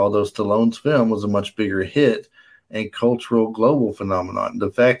office, although Stallone's film was a much bigger hit and cultural global phenomenon.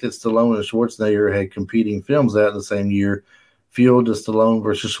 The fact that Stallone and Schwarzenegger had competing films out the same year fueled the Stallone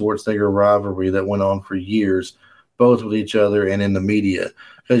versus Schwarzenegger rivalry that went on for years, both with each other and in the media.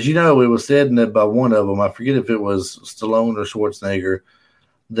 Because, it was said that by one of them, I forget if it was Stallone or Schwarzenegger,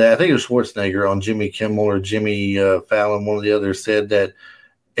 that I think it was Schwarzenegger on Jimmy Kimmel or Jimmy Fallon, one of the others, said that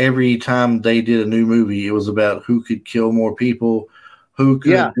every time they did a new movie, it was about who could kill more people, who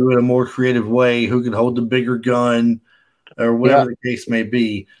could do it a more creative way, who could hold the bigger gun, or whatever the case may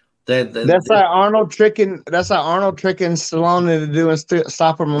be. That's how Arnold tricking Stallone into doing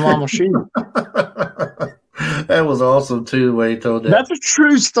Stop or My Mama Shoot. That was awesome too, the way he told that. That's a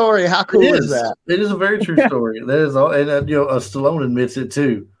true story. How cool is that? It is a very true story. That is all, and Stallone admits it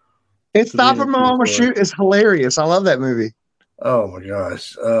too. And Stop or My Mama Shoot is hilarious. I love that movie. Oh my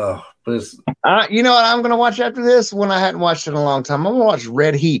gosh! But you know what? I'm going to watch after this one I hadn't watched in a long time. I'm going to watch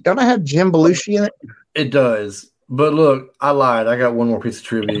Red Heat. Don't I have Jim Belushi in it? It does. But look, I lied. I got one more piece of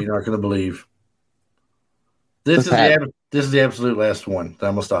trivia you're not going to believe. This is the absolute last one. Then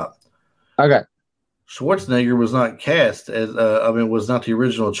I'm going to stop. Okay. Schwarzenegger was not cast as was not the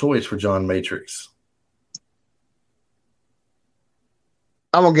original choice for John Matrix.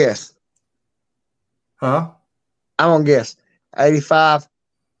 I'm going to guess. Huh? I'm going to guess. 85.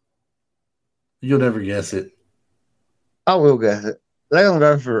 You'll never guess it. I will guess it. They're going to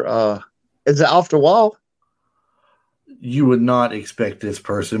go for, is it Off the Wall? You would not expect this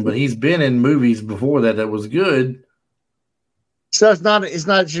person, but he's been in movies before that was good. So it's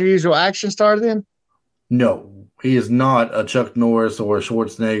not your usual action star then? No, he is not a Chuck Norris or a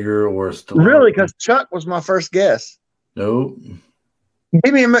Schwarzenegger or a Stallone. Really? Because Chuck was my first guess. Nope.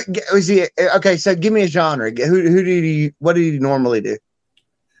 Give me okay? So give me a genre. What did he normally do?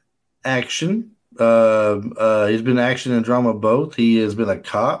 Action. He's been action and drama both. He has been a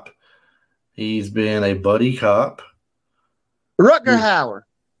cop. He's been a buddy cop. Rutger Hauer.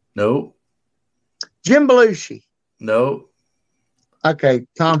 Nope. Jim Belushi. Nope. Okay,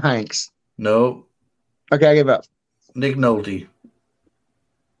 Tom Hanks. Nope. Okay, I give up. Nick Nolte.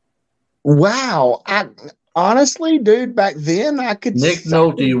 Wow. Honestly, dude, back then I could. Nick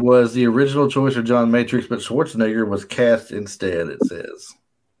Nolte was the original choice for John Matrix, but Schwarzenegger was cast instead, it says.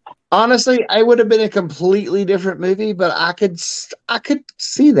 Honestly, it would have been a completely different movie, but I could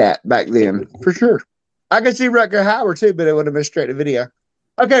see that back then for sure. I could see Rutger Hauer too, but it would have been straight to video.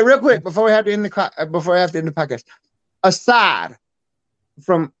 Okay, real quick before I have to end the podcast. Aside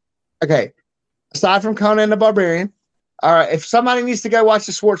from Conan the Barbarian, all right. If somebody needs to go watch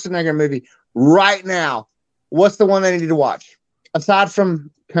the Schwarzenegger movie right now, what's the one they need to watch aside from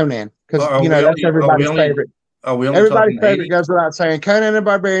Conan? Because that's everybody's favorite. Everybody's favorite goes without saying. Conan the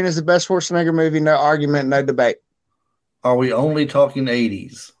Barbarian is the best Schwarzenegger movie. No argument, no debate. Are we only talking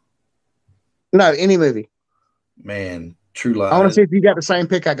 80s? No, any movie. Man, True Lies. I want to see if you got the same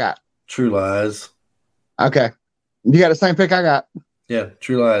pick I got. True Lies. Okay. You got the same pick I got. Yeah,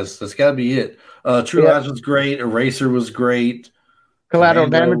 True Lies. That's got to be it. True Lies was great. Eraser was great. Collateral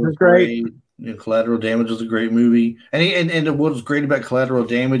Damage was great. Collateral Damage was a great movie. And what was great about Collateral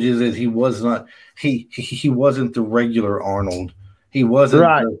Damage is that he wasn't the regular Arnold. He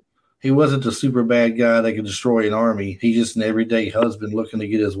wasn't he wasn't the super bad guy that could destroy an army. He's just an everyday husband looking to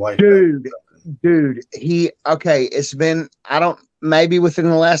get his wife back. Dude, it's been, maybe within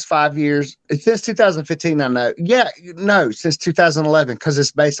the last 5 years, since 2015, I know. Yeah, no, since 2011, because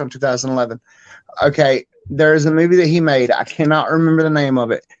it's based on 2011. Okay, there is a movie that he made. I cannot remember the name of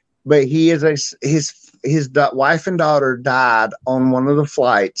it, but his wife and daughter died on one of the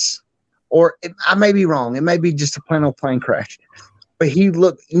flights, I may be wrong. It may be just a plain old plane crash. But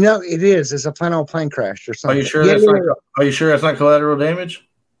it's a plain old plane crash or something. Are you sure Are you sure that's not Collateral Damage?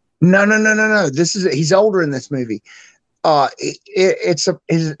 No. He's older in this movie.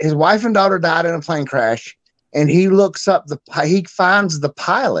 His wife and daughter died in a plane crash, and he looks up he finds the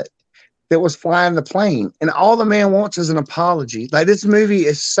pilot that was flying the plane, and all the man wants is an apology. Like, this movie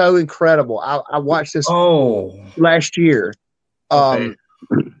is so incredible. I watched this last year. Okay.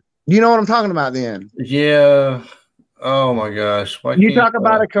 You know what I'm talking about then? Yeah. Oh my gosh. You talk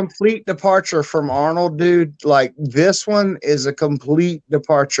about a complete departure from Arnold, dude. Like, this one is a complete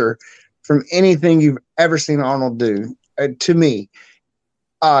departure from anything you've ever seen Arnold do. To me,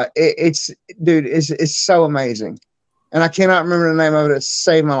 it's so amazing, and I cannot remember the name of it. It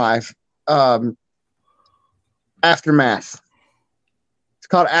saved my life. Aftermath. It's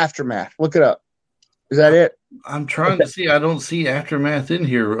called Aftermath. Look it up. Is that it? I'm trying to see. I don't see Aftermath in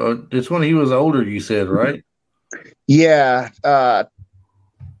here. It's when he was older, you said, right? Yeah.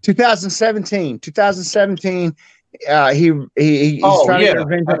 2017. 2017. He's trying to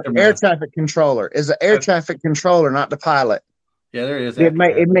invent an air traffic controller. Is an air traffic controller, not the pilot. Yeah, there is.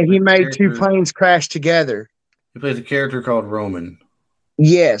 He made two planes crash together. He plays a character called Roman.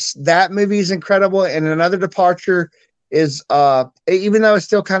 Yes, that movie is incredible. And another departure is, even though it's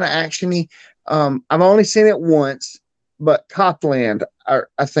still kind of actiony, I've only seen it once, but Copland,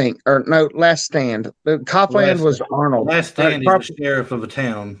 Last Stand. Copland was Arnold. Last Stand is the sheriff of a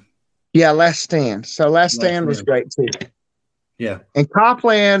town. Yeah, Last Stand. So Last Stand was great too. Yeah. And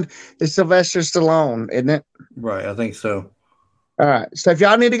Copland is Sylvester Stallone, isn't it? Right, I think so. All right. So if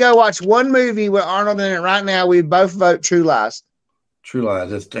y'all need to go watch one movie with Arnold in it right now, we both vote True Lies. True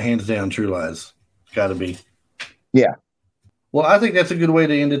Lies. It's hands down True Lies. Got to be. Yeah. Well, I think that's a good way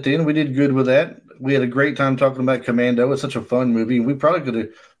to end it then. We did good with that. We had a great time talking about Commando. It's such a fun movie. We probably could have,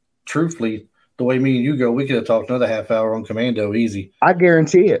 truthfully, the way me and you go, we could have talked another half hour on Commando easy. I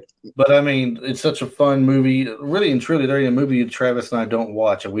guarantee it. But, I mean, it's such a fun movie. Really and truly, there ain't a movie Travis and I don't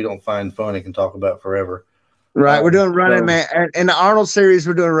watch and we don't find fun and can talk about forever. Right. We're doing Running Man. In the Arnold series,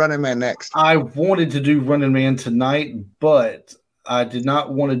 we're doing Running Man next. I wanted to do Running Man tonight, but I did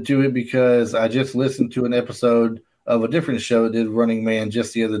not want to do it because I just listened to an episode of a different show that did Running Man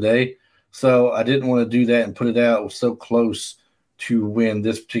just the other day. So I didn't want to do that and put it out. It was so close to when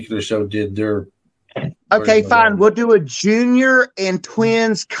this particular show did their. Okay, fine. We'll do a Junior and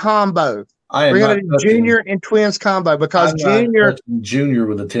Twins combo. We're going to do Junior and Twins combo because Junior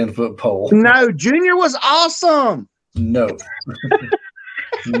with a 10-foot pole. No, Junior was awesome. No.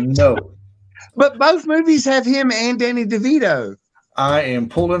 No. But both movies have him and Danny DeVito. I am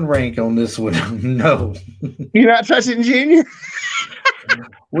pulling rank on this one. No. You're not touching Junior?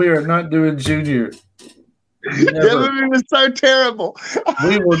 We are not doing Junior. Never. That movie was so terrible.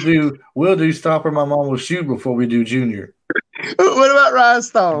 We'll do Stop or My Mom Will Shoot before we do Junior. What about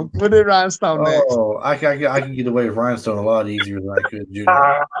Rhinestone? We'll do Rhinestone next. Oh, I can get away with Rhinestone a lot easier than I could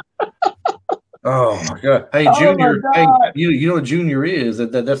Junior. Oh my God! Hey Junior, hey, you know what Junior is?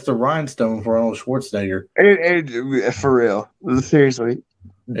 That's the rhinestone for Arnold Schwarzenegger. For real, seriously,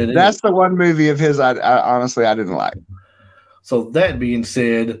 that's the one movie of his I honestly didn't like. So that being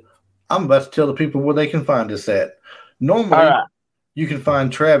said, I'm about to tell the people where they can find us at. Normally, you can find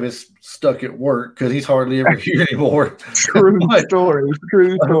Travis stuck at work because he's hardly ever here anymore. True story.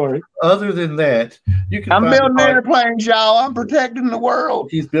 Other than that, you can. I'm building airplanes, y'all. I'm protecting the world.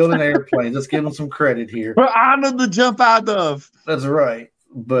 He's building airplanes. Let's give him some credit here. But Arnold to jump out of. That's right.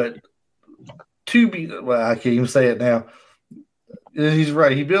 But I can't even say it now. He's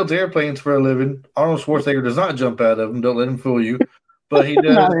right. He builds airplanes for a living. Arnold Schwarzenegger does not jump out of them. Don't let him fool you. But he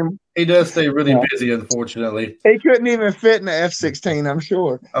does. He does stay really busy, unfortunately. He couldn't even fit in the F-16, I'm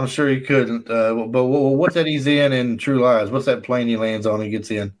sure. I'm sure he couldn't. But what's that he's in True Lies? What's that plane he lands on and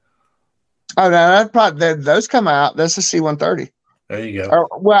gets in? Oh, no, those come out. That's a C-130. There you go.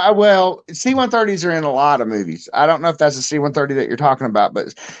 Well, C-130s are in a lot of movies. I don't know if that's a C-130 that you're talking about,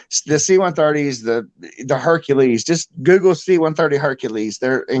 but the C-130s, the Hercules, just Google C-130 Hercules.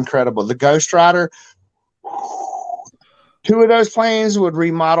 They're incredible. The Ghost Rider, two of those planes would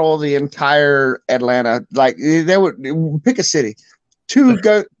remodel the entire Atlanta. Like they would pick a city. Two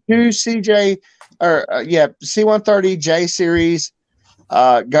C-130 J series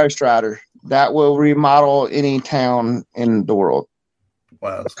Ghost Rider that will remodel any town in the world.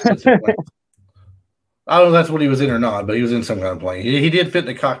 Wow. I don't know if that's what he was in or not, but he was in some kind of plane. He did fit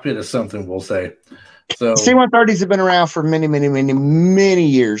in the cockpit of something, we'll say. So C-130s have been around for many, many, many, many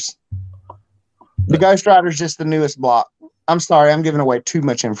years. The Ghost Rider is just the newest block. I'm sorry, I'm giving away too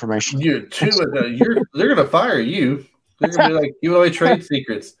much information. They're going to fire you. They're going to be like, giving away trade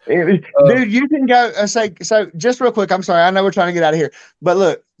secrets. Dude, you can go so just real quick. I'm sorry. I know we're trying to get out of here, but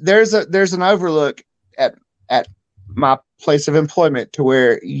look, there's an overlook at my place of employment to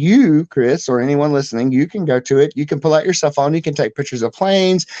where you, Chris, or anyone listening, you can go to it. You can pull out your cell phone. You can take pictures of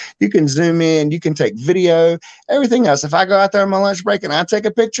planes. You can zoom in. You can take video, everything else. If I go out there on my lunch break and I take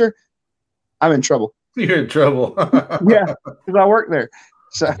a picture, I'm in trouble. You're in trouble. Yeah, because I work there.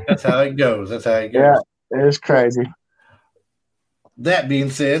 So that's how it goes. Yeah, it's crazy. That being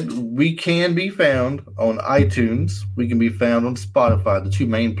said, we can be found on iTunes. We can be found on Spotify, the two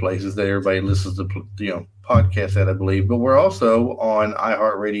main places that everybody listens to podcasts at, I believe. But we're also on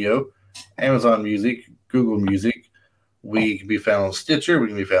iHeartRadio, Amazon Music, Google Music. We can be found on Stitcher. We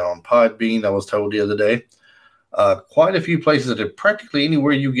can be found on Podbean. I was told the other day. Quite a few places that practically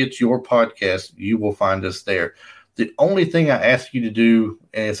anywhere you get your podcast, you will find us there. The only thing I ask you to do,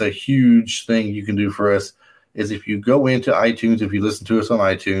 and it's a huge thing you can do for us, is if you go into iTunes, if you listen to us on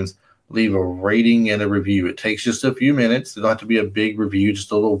iTunes, leave a rating and a review. It takes just a few minutes. It don't have to be a big review,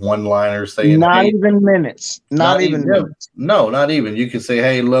 just a little one-liner saying, not even minutes. Not even minutes. No, not even. You can say,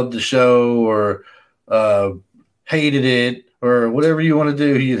 hey, love the show, or hated it, or whatever you want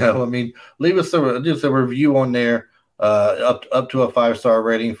to do. I mean, leave us just a review on there, up to a 5-star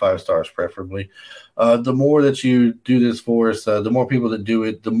rating, 5 stars preferably. The more that you do this for us, the more people that do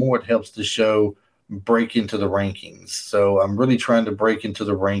it, the more it helps the show break into the rankings. So I'm really trying to break into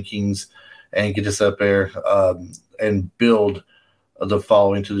the rankings and get us up there and build the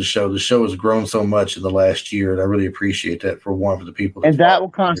following to the show. The show has grown so much in the last year, and I really appreciate that for the people. And that will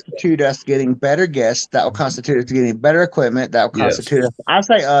constitute us getting better guests. That will constitute us getting better equipment. That will constitute us. I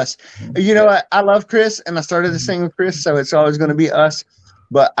say us. You know what? I love Chris, and I started this thing with Chris, so it's always going to be us.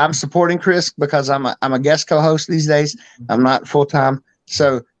 But I'm supporting Chris because I'm a guest co-host these days. I'm not full-time.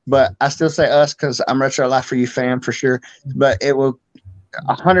 So, but I still say us because I'm Retro Life for You fam for sure. But it will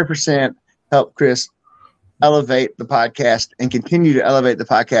 100% help Chris elevate the podcast and continue to elevate the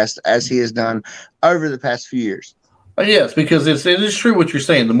podcast as he has done over the past few years. Yes, because it is true what you're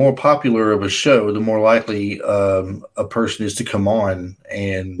saying. The more popular of a show, the more likely a person is to come on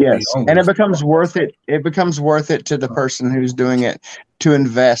and and it becomes worth it. It becomes worth it to the person who's doing it to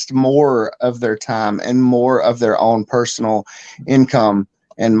invest more of their time and more of their own personal income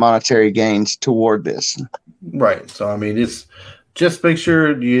and monetary gains toward this. Right. So I mean, it's just make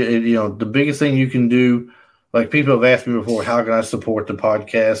sure the biggest thing you can do. Like people have asked me before, how can I support the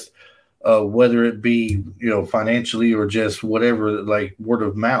podcast? Whether it be, financially or just whatever, like word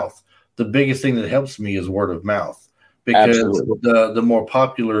of mouth. The biggest thing that helps me is word of mouth, because the more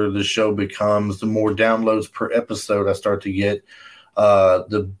popular the show becomes, the more downloads per episode I start to get,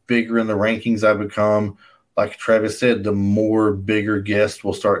 the bigger in the rankings I become. Like Travis said, the more bigger guests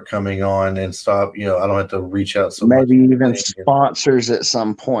will start coming on and stop. I don't have to reach out so much. Maybe even sponsors at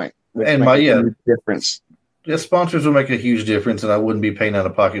some point. And difference. Yeah, sponsors will make a huge difference, and I wouldn't be paying out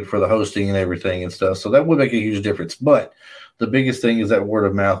of pocket for the hosting and everything and stuff. So that would make a huge difference. But the biggest thing is that word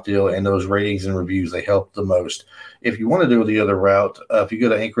of mouth deal, and those ratings and reviews, they help the most. If you want to do the other route, if you go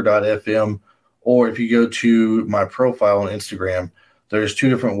to anchor.fm, or if you go to my profile on Instagram, there's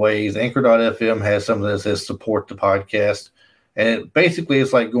 2 different ways. Anchor.fm has something that says support the podcast. And basically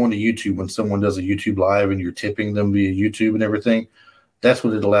it's like going to YouTube when someone does a YouTube live and you're tipping them via YouTube and everything. That's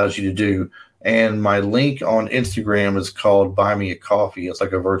what it allows you to do. And my link on Instagram is called Buy Me a Coffee. It's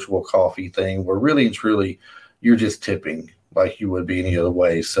like a virtual coffee thing where really and truly you're just tipping like you would be any other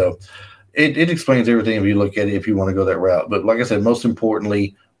way. So it explains everything if you look at it, if you want to go that route. But like I said, most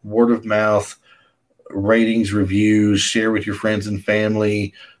importantly, word of mouth, ratings, reviews, share with your friends and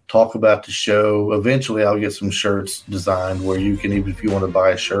family, talk about the show. Eventually I'll get some shirts designed where you can, even if you want to buy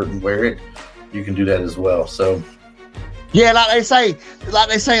a shirt and wear it, you can do that as well. So yeah, like they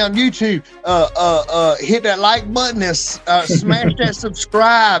say on YouTube, hit that like button and smash that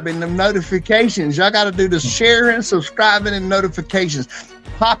subscribe and the notifications. Y'all got to do the sharing, subscribing, and notifications.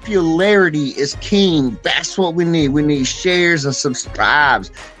 Popularity is king. That's what we need. We need shares and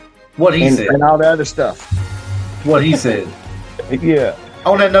subscribes. What he said. And all the other stuff. What he said. Yeah.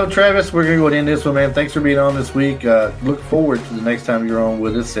 On that note, Travis, we're going to go end this one, man. Thanks for being on this week. Look forward to the next time you're on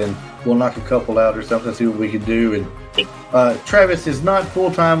with us, and we'll knock a couple out or something, see what we can do. And Travis is not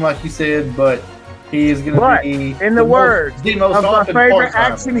full-time, like you said, but he is going to be in the words of my favorite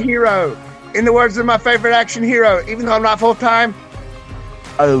action hero. In the words of my favorite action hero, even though I'm not full-time,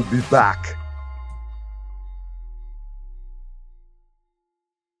 I'll be back.